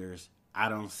directors. I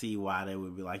don't see why they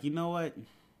would be like, you know what?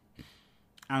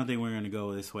 I don't think we're going to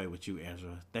go this way with you,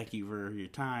 Ezra. Thank you for your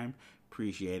time.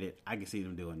 Appreciate it. I can see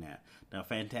them doing that. Now,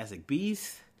 Fantastic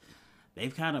Beasts,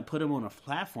 they've kind of put him on a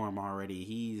platform already.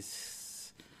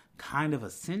 He's kind of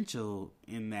essential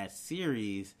in that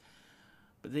series.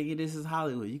 But thinking this is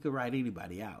Hollywood, you could write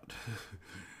anybody out.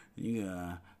 you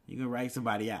can write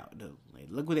somebody out.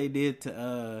 Look what they did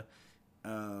to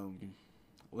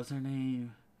what's her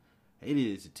name? They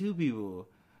did it to two people.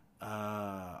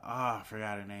 I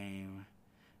forgot her name.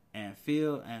 And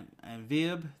Phil and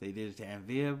Vib. They did it to Aunt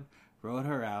Vib. Wrote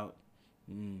her out.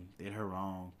 Did her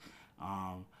wrong.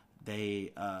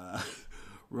 They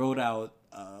wrote out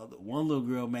one little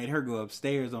girl, made her go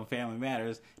upstairs on Family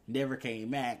Matters. Never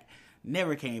came back.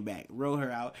 Wrote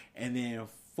her out. And then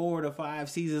 4 to 5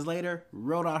 seasons later,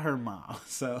 wrote out her mom.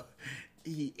 So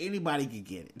anybody can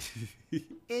get it.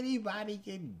 Anybody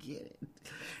can get it.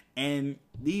 And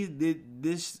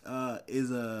this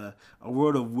is a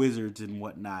world of wizards and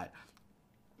whatnot.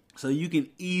 So you can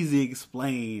easily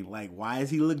explain, like, why does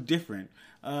he look different?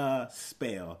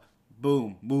 Spell.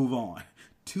 Boom. Move on.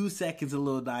 2 seconds of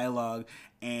little dialogue,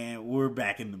 and we're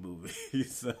back in the movie.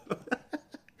 So,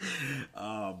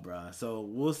 oh, bruh. So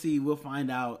we'll see. We'll find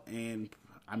out. And,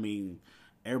 I mean,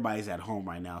 everybody's at home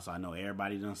right now, so I know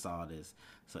everybody done saw this.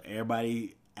 So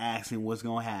everybody asking what's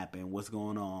going to happen, what's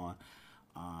going on.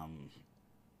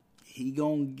 He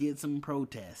gonna get some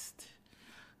protest.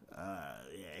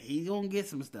 He gonna get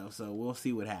some stuff. So we'll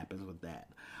see what happens with that.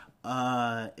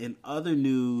 In other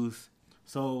news,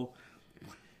 So,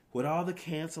 with all the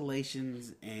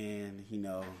cancellations and,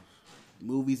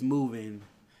 movies moving,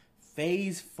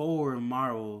 Phase 4 of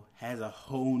Marvel has a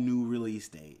whole new release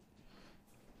date.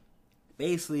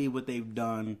 Basically, what they've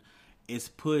done is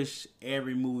push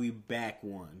every movie back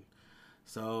one.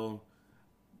 So,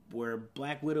 where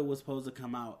Black Widow was supposed to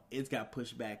come out, it's got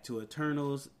pushed back to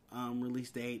Eternals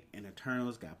release date, and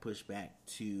Eternals got pushed back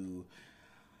to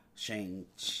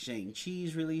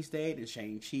Shang-Chi's release date, and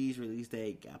Shang-Chi's release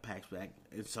date got pushed back,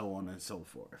 and so on and so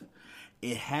forth.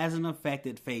 It hasn't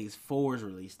affected Phase 4's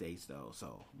release dates, though,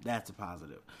 so that's a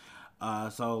positive.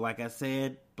 So, like I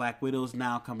said, Black Widow is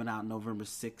now coming out November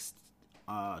 6th,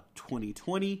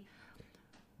 2020.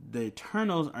 The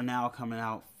Eternals are now coming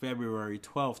out February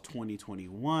 12th,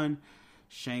 2021.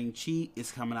 Shang-Chi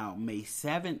is coming out May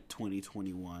 7th,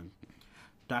 2021.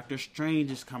 Doctor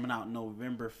Strange is coming out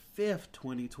November 5th,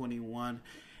 2021.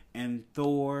 And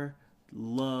Thor,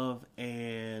 Love,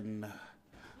 and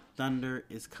Thunder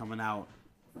is coming out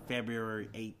February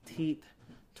 18th,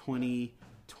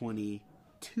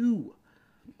 2022.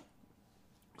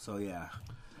 So, yeah.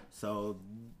 So,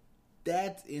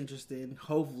 that's interesting.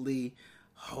 Hopefully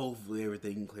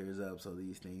everything clears up so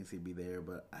these things can be there.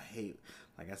 But I hate,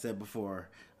 like I said before,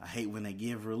 I hate when they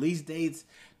give release dates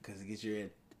because it gets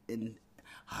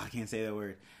I can't say that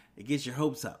word. It gets your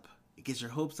hopes up. You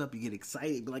get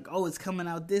excited. Be like, oh, it's coming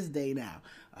out this day now.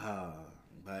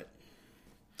 But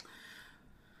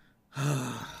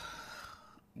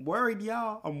worried,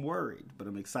 y'all. I'm worried, but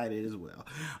I'm excited as well.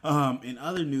 In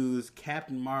other news,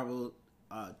 Captain Marvel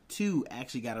 2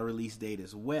 actually got a release date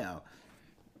as well.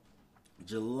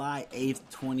 July 8th,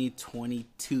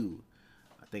 2022.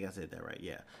 I think I said that right.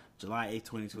 Yeah. July 8th,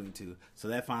 2022. So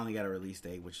that finally got a release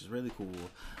date, which is really cool.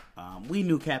 We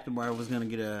knew Captain Marvel was going to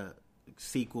get a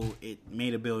sequel. It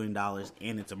made $1 billion,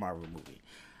 and it's a Marvel movie.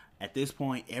 At this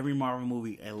point, every Marvel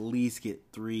movie at least get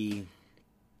three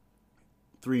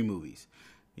movies.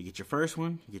 You get your first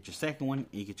one, you get your second one, and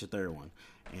you get your third one.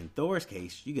 In Thor's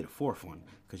case, you get a fourth one,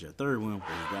 because your third one was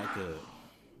that good.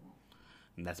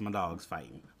 And that's my dogs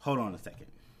fighting. Hold on a second.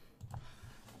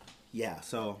 Yeah,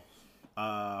 so,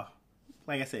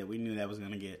 like I said, we knew that was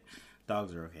going to get...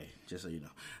 Dogs are okay, just so you know.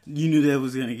 You knew that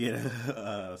was going to get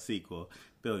a sequel.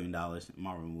 $1 billion,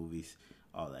 Marvel movies,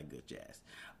 all that good jazz.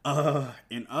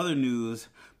 In other news,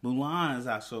 Mulan has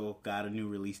also got a new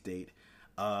release date.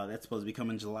 That's supposed to be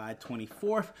coming July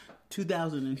 24th,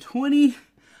 2020.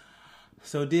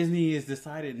 So Disney has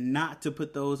decided not to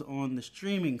put those on the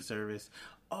streaming service.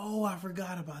 Oh, I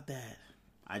forgot about that.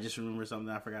 I just remembered something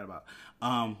I forgot about.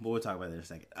 But we'll talk about that in a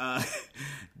second.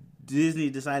 Disney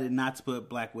decided not to put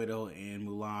Black Widow and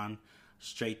Mulan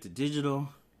straight to digital.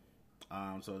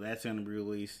 So that's going to be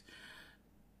released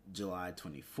July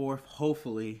 24th,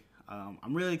 hopefully.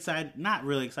 I'm really excited. Not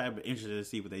really excited, but interested to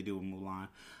see what they do with Mulan.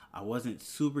 I wasn't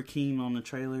super keen on the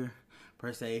trailer,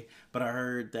 per se. But I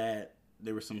heard that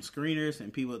there were some screeners,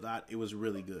 and people thought it was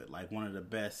really good. Like one of the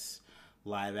best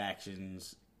live action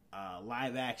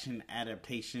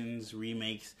adaptations,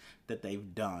 remakes that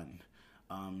they've done,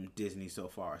 Disney so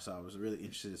far. So I was really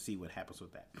interested to see what happens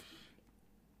with that.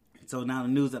 So now the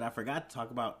news that I forgot to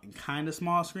talk about in kind of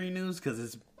small screen news, because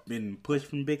it's been pushed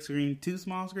from big screen to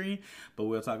small screen, but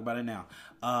we'll talk about it now.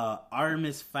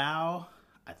 Artemis Fowl,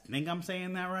 I think I'm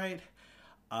saying that right.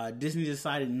 Disney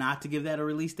decided not to give that a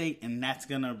release date, and that's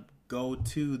gonna go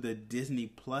to the Disney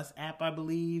Plus app, I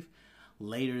believe,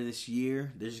 later this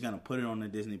year. They're just gonna put it on the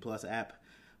Disney Plus app,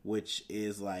 which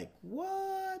is like,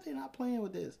 what? They're not playing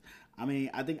with this. I mean,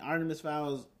 I think Artemis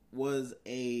Fowl was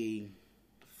a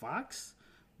Fox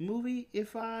movie,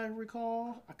 if I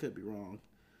recall. I could be wrong.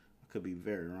 I could be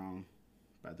very wrong,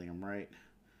 but I think I'm right.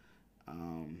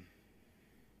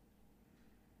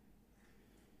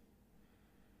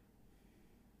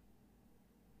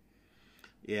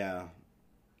 Yeah,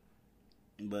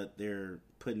 but they're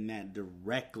putting that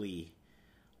directly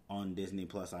on Disney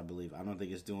Plus, I believe. I don't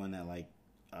think it's doing that like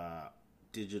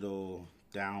digital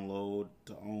download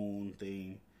to own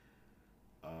thing.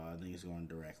 I think it's going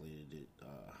directly to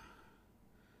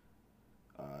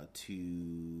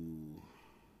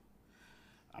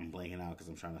I'm blanking out because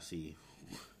I'm trying to see.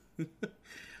 I'm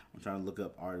trying to look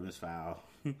up Artemis Fowl,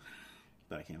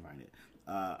 but I can't find it.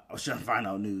 I was trying to find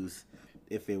out news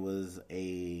if it was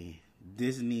a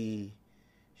Disney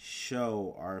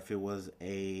show or if it was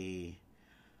a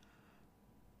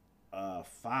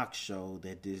Fox show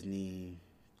that Disney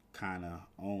kind of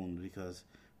owned, because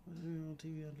on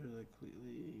TV under like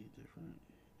completely different.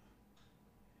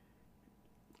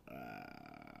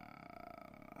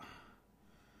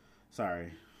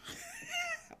 Sorry.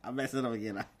 I messed it up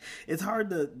again. It's hard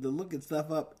to look at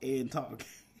stuff up and talk.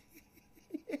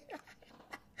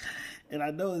 And I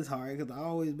know it's hard because I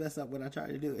always mess up when I try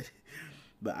to do it.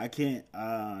 But I can't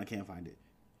find it.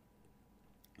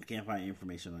 I can't find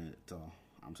information on it at all.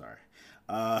 I'm sorry.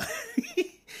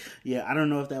 Yeah, I don't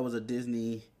know if that was a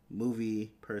Disney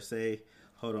movie per se.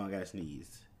 Hold on, I gotta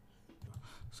sneeze.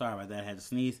 Sorry about that, I had to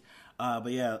sneeze.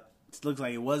 But yeah, it looks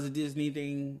like it was a Disney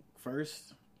thing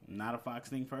first, not a Fox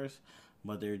thing first.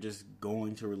 But they're just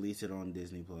going to release it on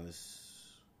Disney Plus.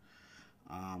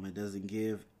 It doesn't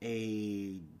give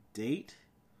a date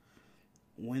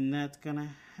when that's gonna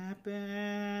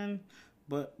happen,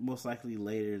 but most likely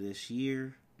later this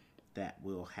year that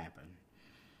will happen.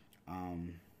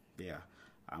 Yeah,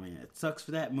 I mean, it sucks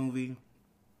for that movie.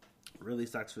 Really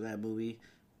sucks for that movie,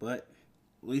 but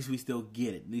at least we still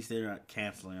get it. At least they're not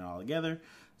canceling it all together,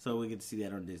 so we get to see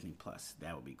that on Disney Plus.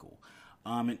 That would be cool.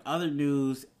 In other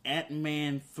news,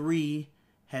 Ant-Man 3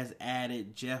 has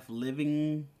added Jeff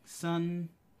Livingston?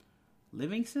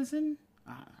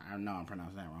 I know I'm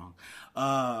pronouncing that wrong.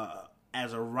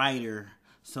 As a writer.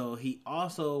 So he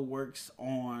also works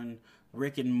on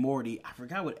Rick and Morty. I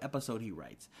forgot what episode he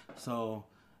writes. So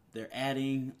they're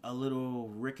adding a little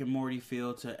Rick and Morty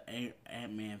feel to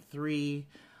Ant-Man 3,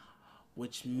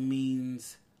 which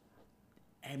means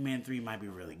Ant-Man 3 might be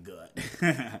really good.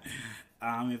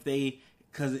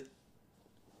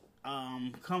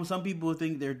 Some people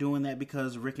think they're doing that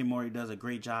because Rick and Morty does a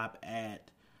great job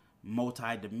at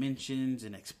multi-dimensions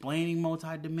and explaining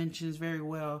multi-dimensions very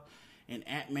well. And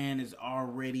Ant-Man is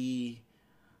already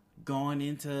gone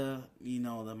into,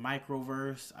 the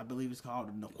microverse. I believe it's called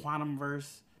the quantum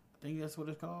verse. I think that's what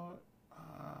it's called.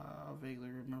 I vaguely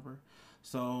remember.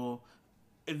 So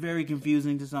it's very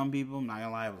confusing to some people. I'm not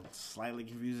gonna lie, it was slightly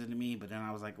confusing to me, but then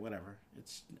I was like, whatever,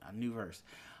 it's a new verse.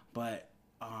 But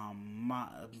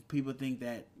people think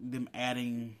that them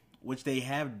adding, which they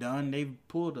have done, they've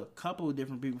pulled a couple of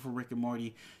different people for Rick and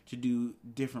Morty to do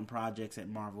different projects at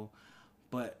Marvel,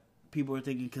 but people are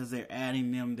thinking because they're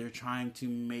adding them, they're trying to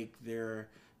make their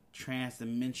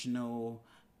trans-dimensional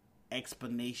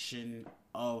explanation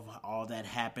of all that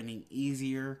happening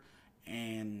easier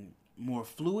and more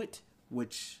fluid,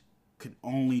 which could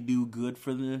only do good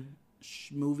for the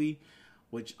movie,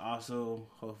 which also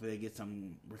hopefully they get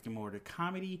some Rick and Morty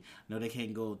comedy. No, they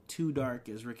can't go too dark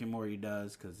as Rick and Morty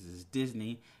does because this is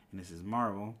Disney and this is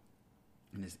Marvel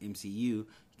and this MCU. You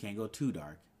can't go too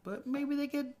dark, but maybe they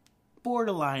could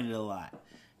borderline it a lot.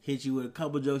 Hit you with a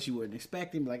couple jokes you wouldn't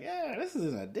expect and be like, this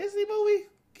is a Disney movie?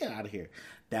 Get out of here.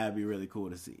 That would be really cool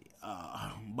to see.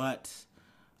 But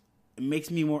it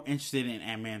makes me more interested in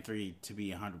Ant-Man 3, to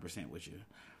be 100% with you.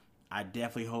 I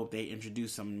definitely hope they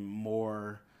introduce some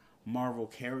more Marvel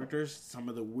characters. Some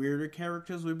of the weirder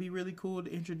characters would be really cool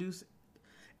to introduce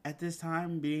at this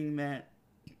time, being that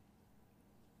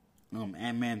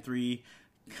Ant-Man 3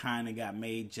 kind of got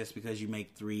made just because you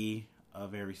make 3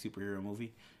 of every superhero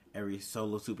movie. Every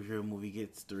solo superhero movie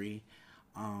gets 3.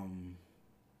 And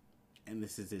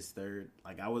this is his third.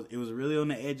 It was really on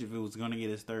the edge if it was going to get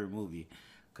his third movie.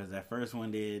 Because that first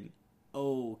one did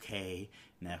okay.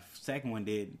 And that second one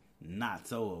did not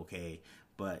so okay.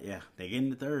 But yeah, they're getting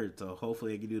the third. So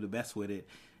hopefully they can do the best with it.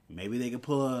 Maybe they could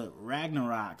pull a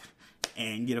Ragnarok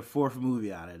and get a 4th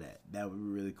movie out of that. That would be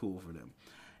really cool for them.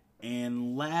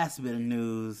 And last bit of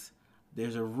news.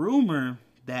 There's a rumor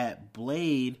that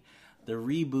Blade, the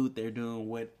reboot they're doing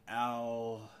with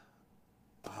why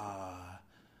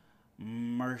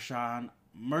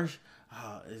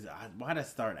did I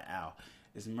start at Al?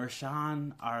 It's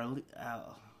Mershawn Ali.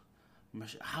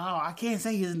 I can't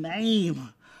say his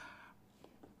name.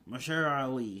 Mahershala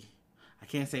Ali. I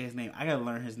can't say his name. I gotta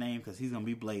learn his name because he's gonna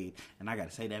be Blade, and I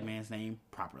gotta say that man's name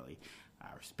properly. I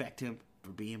respect him for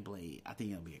being Blade. I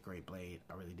think he'll be a great Blade.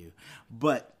 I really do.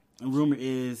 But the rumor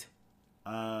is,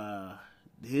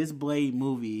 his Blade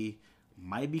movie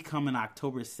might be coming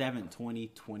October 7th,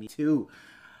 2022.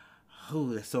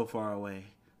 Oh, that's so far away.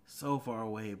 So far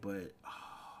away, but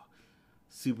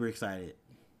super excited.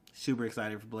 Super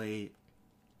excited for Blade.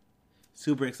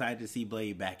 Super excited to see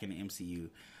Blade back in the MCU.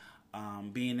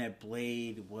 Being that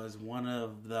Blade was one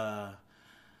of the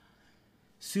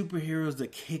superheroes to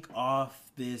kick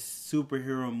off this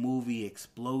superhero movie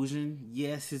explosion.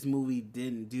 Yes, his movie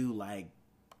didn't do like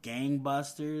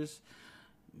gangbusters.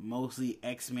 Mostly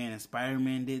X-Men and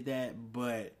Spider-Man did that,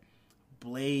 but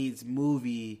Blade's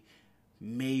movie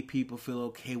made people feel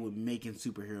okay with making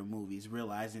superhero movies,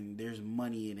 realizing there's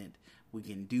money in it, we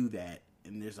can do that,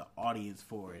 and there's an audience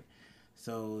for it.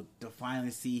 So to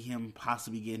finally see him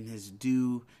possibly getting his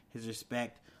due, his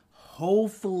respect,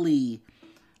 hopefully,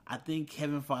 I think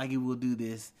Kevin Feige will do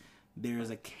this.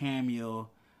 There's a cameo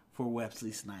for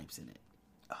Wesley Snipes in it.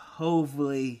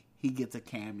 Hopefully he gets a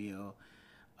cameo.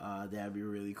 That'd be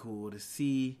really cool to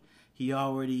see. He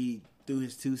already threw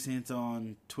his 2 cents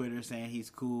on Twitter saying he's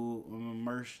cool.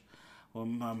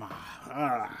 I'm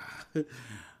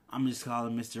just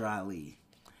calling Mr. Ali.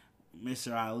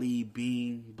 Mr. Ali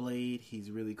Bean Blade,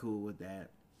 he's really cool with that.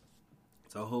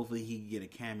 So hopefully he can get a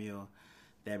cameo.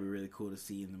 That'd be really cool to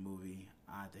see in the movie.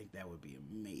 I think that would be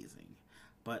amazing.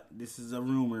 But this is a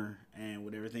rumor, and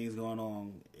with everything's going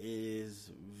on, it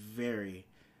is very,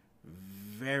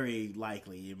 very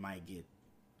likely it might get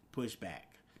pushed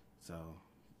back. So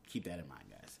keep that in mind,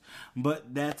 guys.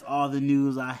 But that's all the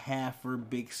news I have for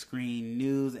Big Screen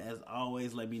News. As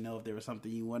always, let me know if there was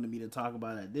something you wanted me to talk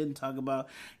about that I didn't talk about.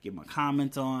 Get my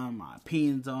comments on, my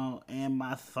opinions on, and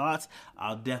my thoughts.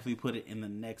 I'll definitely put it in the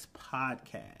next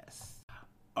podcast.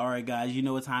 Alright, guys, you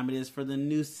know what time it is for the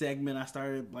new segment I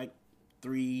started like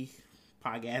 3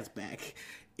 podcasts back.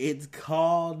 It's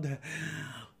called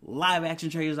Live Action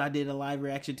Trailers. I did a live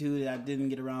reaction to it. I didn't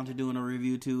get around to doing a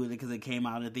review to it because it came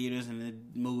out in theaters and it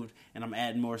moved, and I'm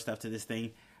adding more stuff to this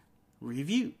thing.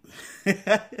 Review.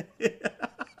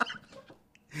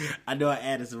 I know I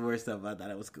added some more stuff. I thought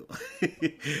it was cool.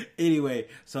 Anyway,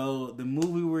 so the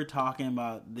movie we're talking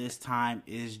about this time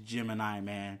is Gemini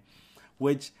Man,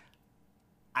 which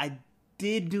I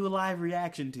did do a live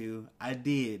reaction to. I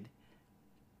did.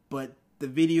 But the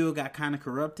video got kind of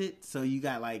corrupted. So you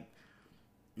got like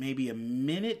maybe a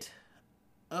minute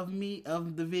of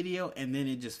the video, and then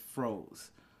it just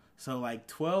froze. So like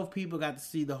 12 people got to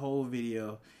see the whole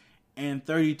video, and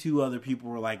 32 other people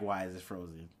were like, why is it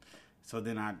frozen? So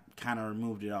then I kind of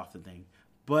removed it off the thing.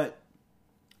 But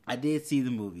I did see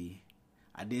the movie.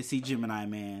 I did see Gemini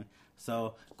Man.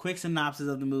 So quick synopsis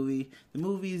of the movie. The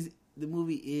movie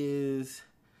is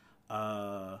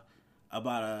about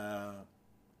a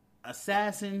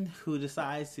assassin who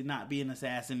decides to not be an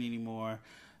assassin anymore.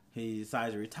 He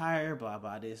decides to retire, blah,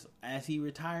 blah, this. As he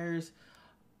retires,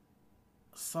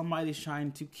 somebody's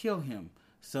trying to kill him.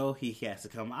 So he has to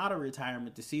come out of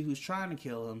retirement to see who's trying to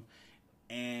kill him.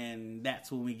 And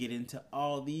that's when we get into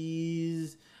all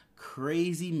these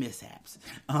crazy mishaps.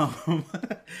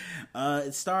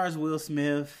 It stars Will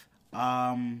Smith.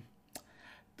 The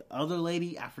other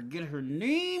lady, I forget her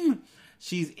name.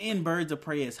 She's in Birds of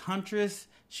Prey as Huntress.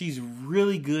 She's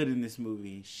really good in this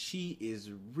movie. She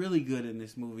is really good in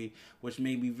this movie, which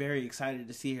made me very excited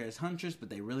to see her as Huntress, but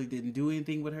they really didn't do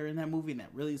anything with her in that movie, and that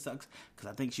really sucks, because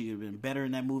I think she would have been better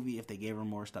in that movie if they gave her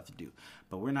more stuff to do.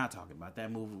 But we're not talking about that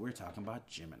movie. We're talking about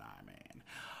Gemini Man.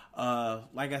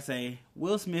 Like I say,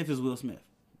 Will Smith is Will Smith.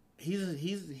 He's a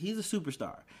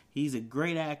superstar. He's a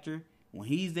great actor. When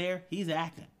he's there, he's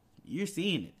acting. You're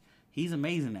seeing it. He's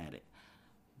amazing at it.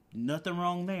 Nothing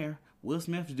wrong there. Will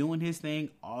Smith's doing his thing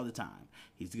all the time.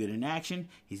 He's good in action.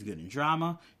 He's good in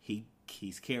drama. He's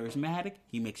charismatic.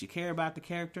 He makes you care about the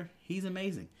character. He's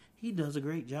amazing. He does a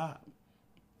great job.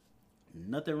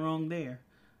 Nothing wrong there.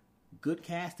 Good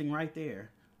casting right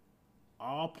there.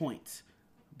 All points.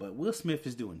 But Will Smith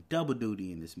is doing double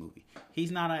duty in this movie.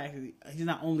 He's not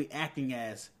only acting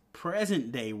as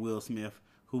present day Will Smith,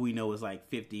 who we know is like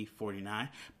 50, 49,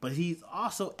 but he's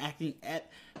also acting at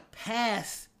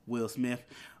past Will Smith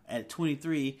at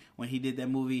 23 when he did that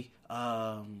movie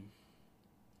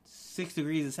 6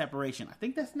 Degrees of Separation. I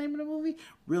think that's the name of the movie.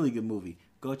 Really good movie.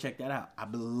 Go check that out. I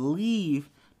believe,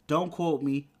 don't quote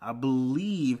me, I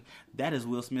believe that is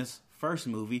Will Smith's first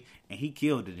movie, and he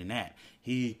killed it in that.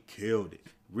 He killed it.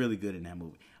 Really good in that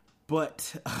movie.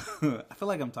 But I feel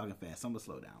like I'm talking fast, so I'm going to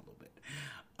slow down a little bit.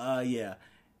 Yeah.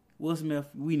 Will Smith,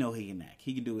 we know he can act.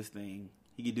 He can do his thing.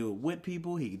 He can do it with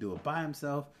people. He can do it by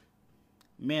himself.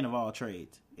 Man of all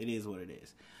trades. It is what it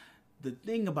is. The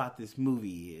thing about this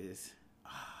movie is,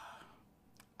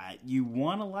 you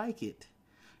want to like it.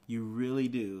 You really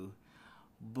do.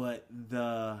 But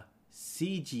the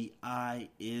CGI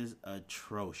is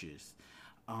atrocious.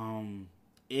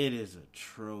 It is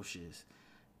atrocious.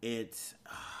 It's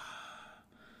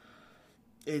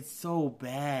so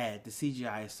bad. The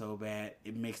CGI is so bad.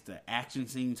 It makes the action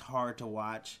scenes hard to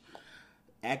watch.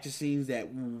 Action scenes that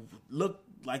look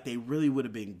like they really would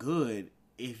have been good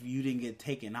if you didn't get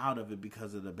taken out of it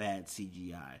because of the bad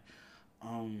CGI.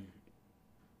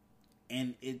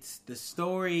 And the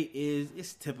story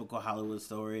it's typical Hollywood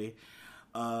story.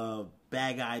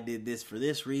 Bad guy did this for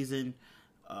this reason.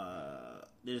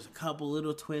 There's a couple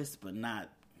little twists, but not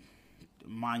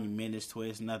monumentous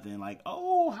twist. Nothing like,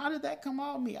 oh, how did that come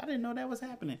out of me? I didn't know that was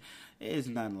happening. It's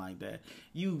nothing like that.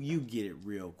 You get it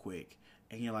real quick,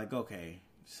 and you're like, okay,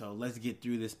 so let's get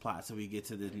through this plot so we get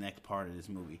to the next part of this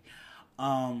movie.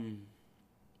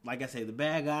 Like I say, the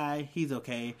bad guy, he's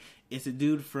okay. It's a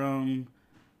dude from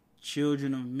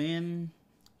Children of Men.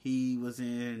 He was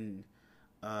in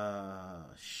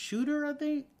Shooter, I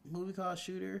think. Movie called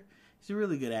Shooter. He's a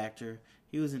really good actor.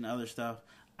 He was in other stuff.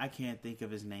 I can't think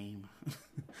of his name.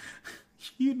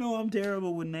 You know I'm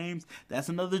terrible with names. That's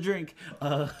another drink.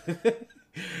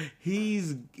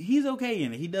 He's okay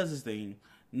in it. He does his thing.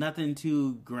 Nothing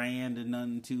too grand and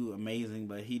nothing too amazing,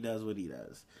 but he does what he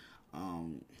does.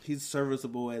 He's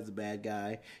serviceable as a bad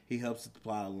guy. He helps the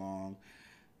plot along.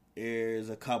 There's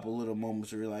a couple little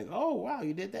moments where you're like, oh, wow,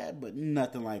 you did that. But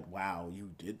nothing like, wow,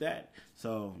 you did that.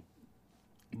 So,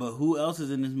 but who else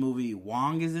is in this movie?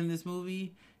 Wong is in this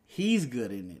movie. He's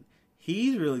good in it.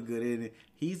 He's really good in it.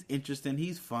 He's interesting.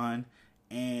 He's fun.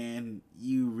 And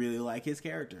you really like his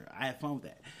character. I had fun with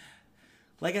that.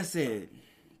 Like I said,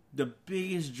 the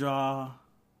biggest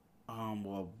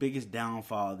biggest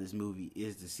downfall of this movie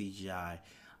is the CGI.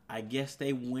 I guess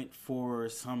they went for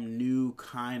some new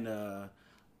kind of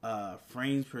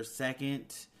frames per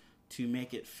second to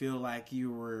make it feel like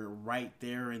you were right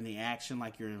there in the action,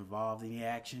 like you're involved in the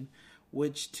action.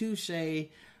 Which, touche,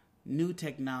 new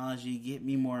technology, get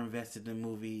me more invested in the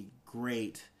movie,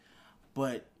 great.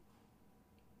 But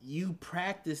you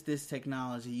practice this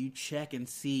technology, you check and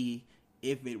see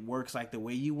if it works like the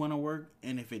way you want to work,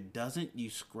 and if it doesn't, you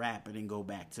scrap it and go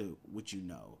back to what you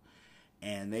know.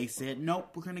 And they said,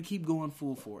 nope, we're going to keep going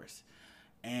full force.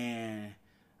 And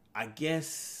I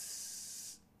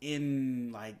guess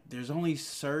there's only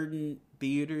certain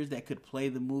theaters that could play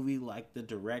the movie like the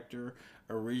director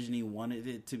originally wanted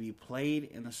it to be played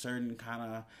in a certain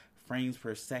kind of frames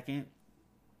per second.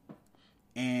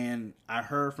 And I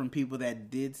heard from people that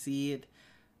did see it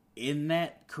in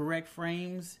that correct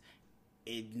frames,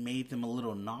 it made them a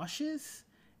little nauseous,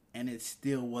 and it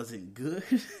still wasn't good.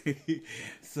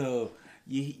 So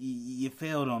you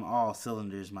failed on all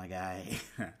cylinders, my guy.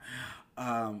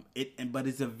 But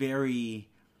it's a very,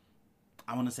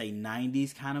 I want to say,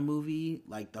 90s kind of movie.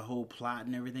 Like, the whole plot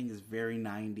and everything is very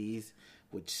 90s,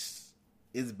 which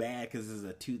is bad because it's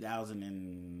a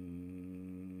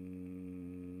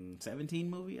 2017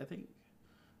 movie, I think.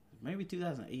 Maybe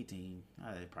 2018.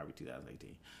 Probably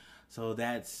 2018. So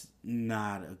that's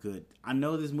not a good... I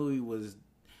know this movie was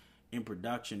in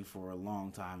production for a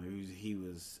long time.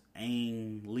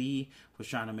 Ang Lee was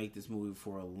trying to make this movie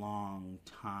for a long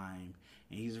time.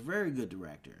 And he's a very good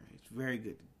director. It's very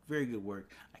good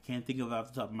work. I can't think of it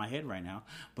off the top of my head right now,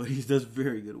 but he does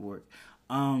very good work.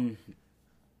 So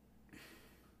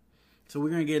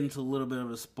we're going to get into a little bit of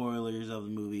the spoilers of the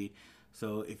movie.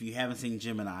 So if you haven't seen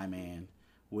Gemini Man,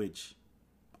 which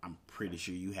I'm pretty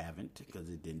sure you haven't because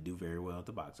it didn't do very well at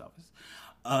the box office,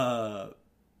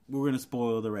 we're going to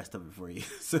spoil the rest of it for you.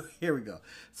 So here we go.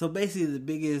 So basically the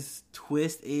biggest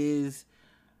twist is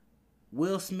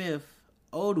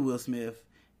old Will Smith,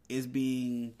 is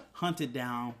being hunted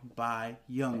down by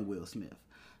young Will Smith.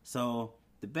 So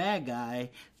the bad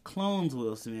guy clones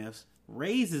Will Smith,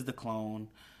 raises the clone,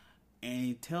 and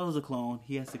he tells the clone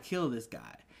he has to kill this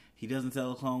guy. He doesn't tell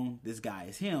the clone this guy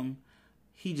is him.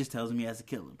 He just tells him he has to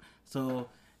kill him. So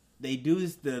they do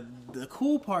this. The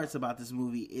cool parts about this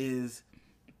movie is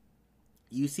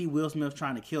you see Will Smith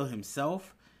trying to kill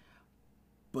himself,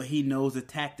 but he knows the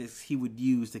tactics he would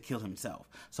use to kill himself.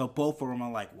 So both of them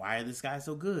are like, why is this guy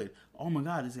so good? Oh my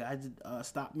God, this guy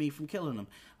stopped me from killing him.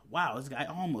 Wow, this guy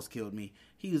almost killed me.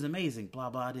 He was amazing, blah,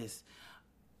 blah, this.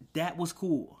 That was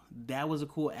cool. That was a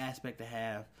cool aspect to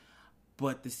have.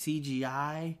 But the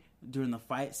CGI during the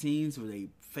fight scenes where they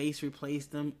face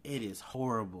replaced them, it is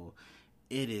horrible.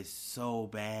 It is so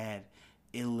bad.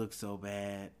 It looks so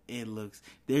bad.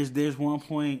 There's one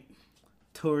point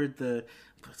toward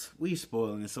we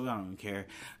spoiling it, so I don't even care.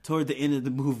 Toward the end of the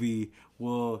movie,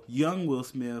 well, young Will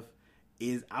Smith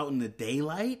is out in the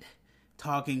daylight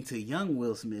talking to young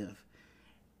Will Smith.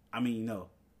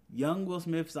 Young Will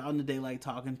Smith's out in the daylight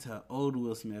talking to old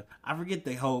Will Smith. I forget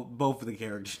both of the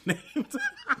characters' names.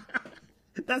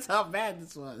 That's how bad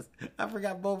this was. I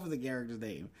forgot both of the characters'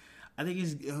 names. I think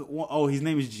his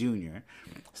name is Junior.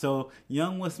 So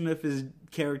young Will Smith's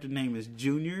character name is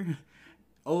Junior.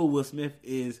 Old Will Smith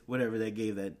is whatever they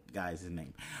gave that guy's his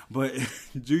name. But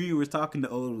Junior was talking to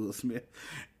old Will Smith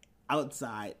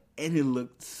outside, and it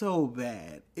looked so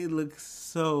bad. It looked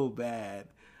so bad.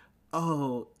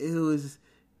 Oh, it was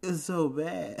so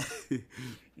bad.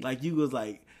 Like, you was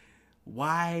like,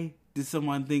 why did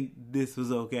someone think this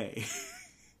was okay?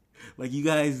 Like, you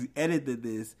guys edited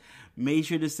this, made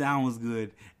sure the sound was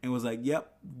good, and was like,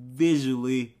 yep,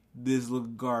 visually, this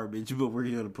looked garbage, but we're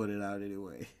going to put it out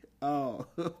anyway. Oh,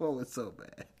 it's so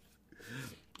bad.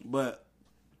 But,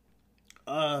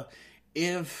 I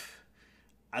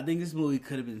think this movie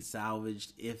could have been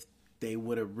salvaged if they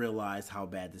would have realized how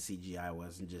bad the CGI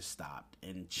was and just stopped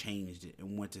and changed it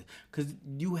and went to, because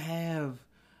you have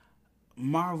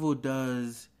Marvel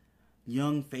does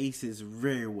young faces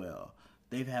very well.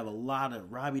 They've have a lot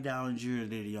of Robbie Downey Jr.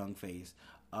 did a young face.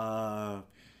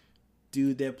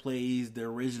 Dude that plays the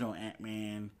original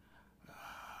Ant-Man,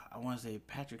 I want to say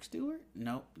Patrick Stewart.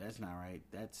 Nope, that's not right.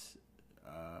 That's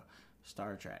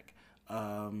Star Trek.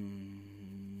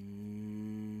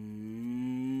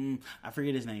 I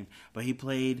forget his name, but he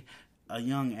played a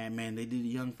young Ant-Man. They did a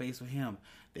young face with him.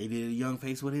 They did a young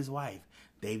face with his wife.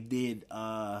 They did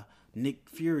Nick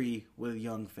Fury with a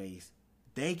young face.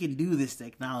 They can do this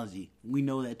technology. We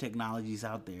know that technology's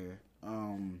out there.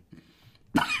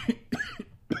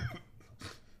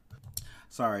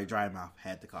 Sorry, dry mouth.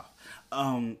 Had to cough.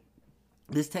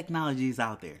 This technology is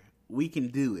out there. We can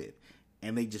do it.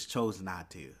 And they just chose not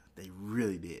to. They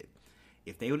really did.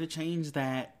 If they would have changed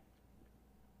that,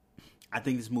 I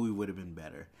think this movie would have been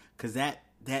better. Because that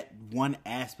one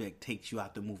aspect takes you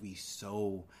out the movie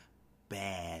so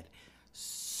bad.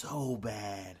 So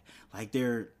bad. Like,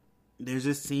 there's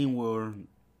this scene where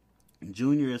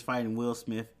Junior is fighting Will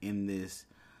Smith in this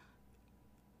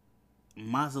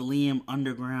mausoleum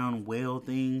underground whale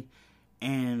thing.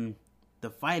 And the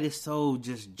fight is so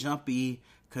just jumpy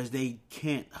because they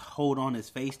can't hold on his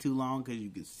face too long because you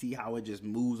can see how it just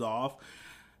moves off.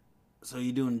 So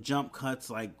you're doing jump cuts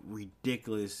like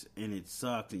ridiculous, and it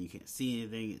sucks, and you can't see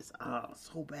anything. It's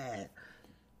so bad.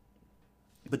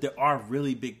 But there are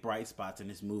really big bright spots in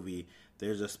this movie.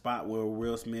 There's a spot where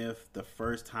Will Smith, the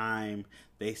first time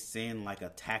they send like a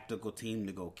tactical team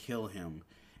to go kill him,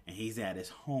 and he's at his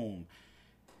home.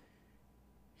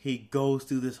 He goes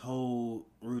through this whole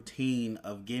routine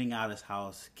of getting out of his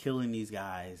house, killing these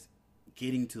guys,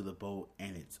 getting to the boat,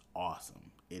 and it's awesome.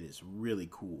 It is really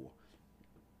cool.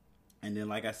 And then,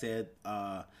 like I said,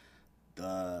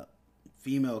 the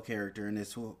female character in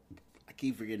this, I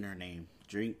keep forgetting her name,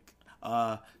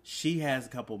 she has a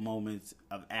couple moments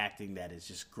of acting that is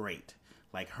just great.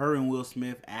 Like her and Will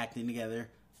Smith acting together,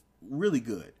 really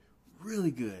good. Really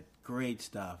good. Great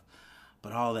stuff.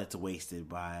 But all that's wasted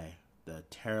by the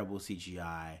terrible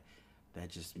CGI that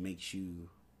just makes you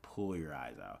pull your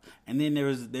eyes out. And then there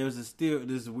was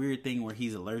this weird thing where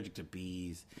he's allergic to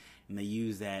bees, and they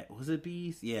use that. Was it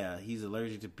bees? Yeah, he's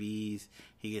allergic to bees.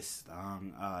 He gets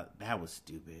stung. That was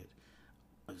stupid.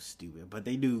 It was stupid. But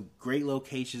they do great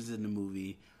locations in the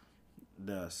movie.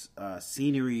 The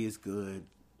scenery is good,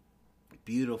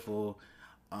 beautiful.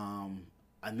 And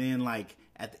then like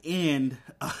at the end.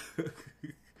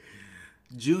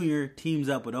 Junior teams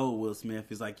up with old Will Smith.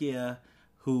 He's like, yeah,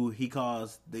 who he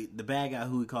calls the bad guy,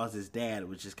 who he calls his dad,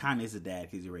 which is kind of his dad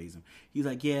because he raised him. He's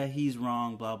like, yeah, he's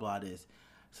wrong, blah, blah, this.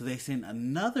 So they send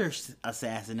another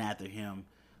assassin after him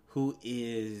who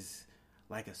is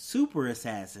like a super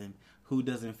assassin who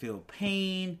doesn't feel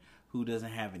pain, who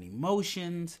doesn't have any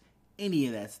emotions, any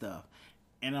of that stuff.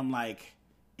 And I'm like,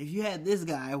 if you had this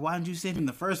guy, why didn't you send him in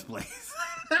the first place?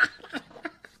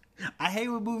 I hate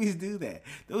when movies do that.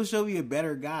 They'll show me a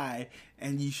better guy,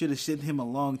 and you should have sent him a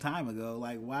long time ago.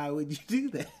 Like, why would you do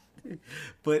that?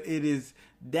 But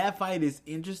that fight is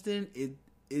interesting.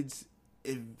 It's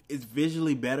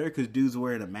visually better because dude's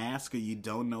wearing a mask, or you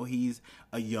don't know he's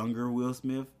a younger Will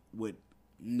Smith with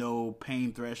no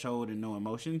pain threshold and no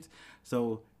emotions.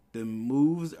 So the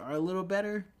moves are a little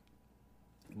better,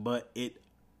 but it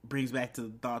brings back to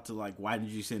the thoughts of like, why did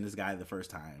you send this guy the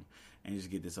first time? And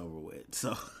just get this over with.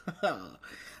 So,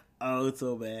 it's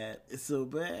so bad. It's so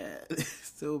bad.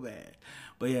 It's so bad.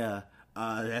 But yeah,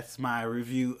 that's my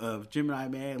review of Gemini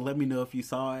Man. Let me know if you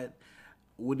saw it.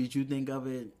 What did you think of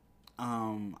it?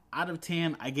 Out of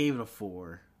 10, I gave it a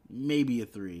 4. Maybe a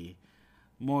 3.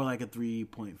 More like a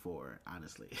 3.4,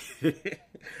 honestly.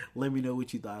 Let me know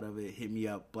what you thought of it. Hit me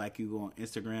up, Black Eagle on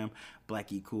Instagram,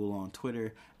 Black Eagle on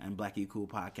Twitter, and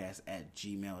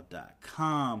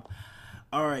blackeaglepodcast@gmail.com.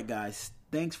 All right, guys.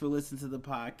 Thanks for listening to the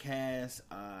podcast.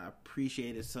 I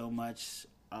appreciate it so much.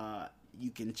 You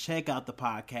can check out the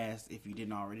podcast, if you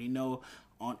didn't already know,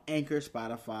 on Anchor,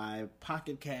 Spotify,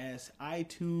 Pocket Cast,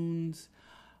 iTunes,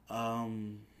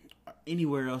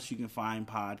 anywhere else you can find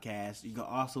podcasts. You can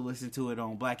also listen to it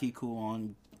on Black Eagle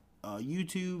on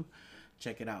YouTube.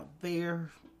 Check it out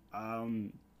there.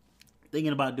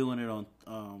 Thinking about doing it on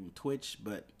Twitch,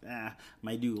 but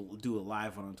might do a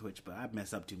live one on Twitch, but I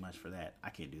mess up too much for that.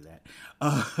 I can't do that.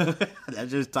 I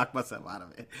just talked myself out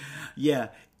of it.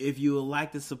 Yeah, if you would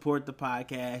like to support the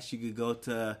podcast, you could go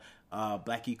to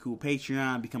Black E Cool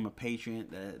Patreon. Become a patron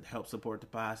that helps support the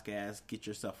podcast. Get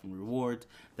yourself some rewards.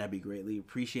 That'd be greatly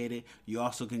appreciated. You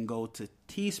also can go to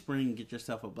Teespring, get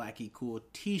yourself a Black E Cool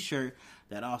t-shirt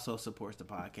that also supports the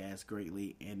podcast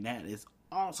greatly, and that is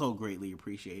also greatly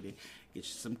appreciated. Get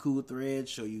you some cool threads,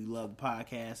 show you love the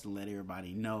podcast, and let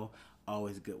everybody know.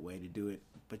 Always a good way to do it.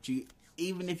 But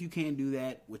even if you can't do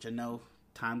that, which I know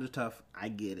times are tough, I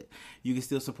get it, you can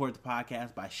still support the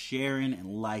podcast by sharing and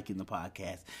liking the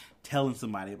podcast, telling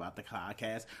somebody about the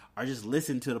podcast, or just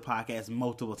listen to the podcast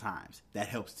multiple times. That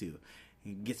helps too.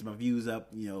 You get some views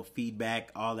up,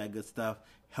 feedback, all that good stuff.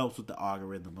 Helps with the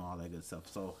algorithm and all that good stuff.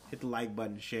 So hit the like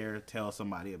button, share, tell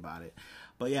somebody about it.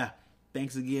 But yeah,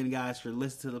 thanks again, guys, for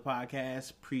listening to the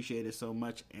podcast. Appreciate it so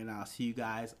much, and I'll see you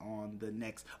guys on the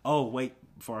next. Oh, wait,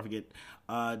 before I forget,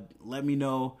 let me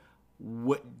know,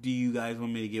 what do you guys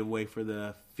want me to give away for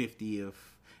the 50th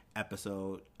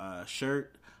episode?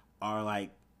 Shirt or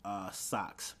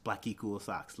socks, Black E Cool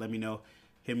socks. Let me know.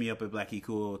 Hit me up at Black E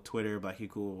Cool Twitter, Black E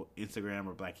Cool Instagram,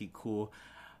 or Black E Cool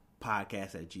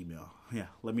podcast at Gmail. Yeah,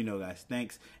 let me know, guys.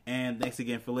 Thanks, and thanks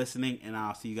again for listening, and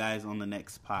I'll see you guys on the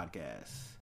next podcast.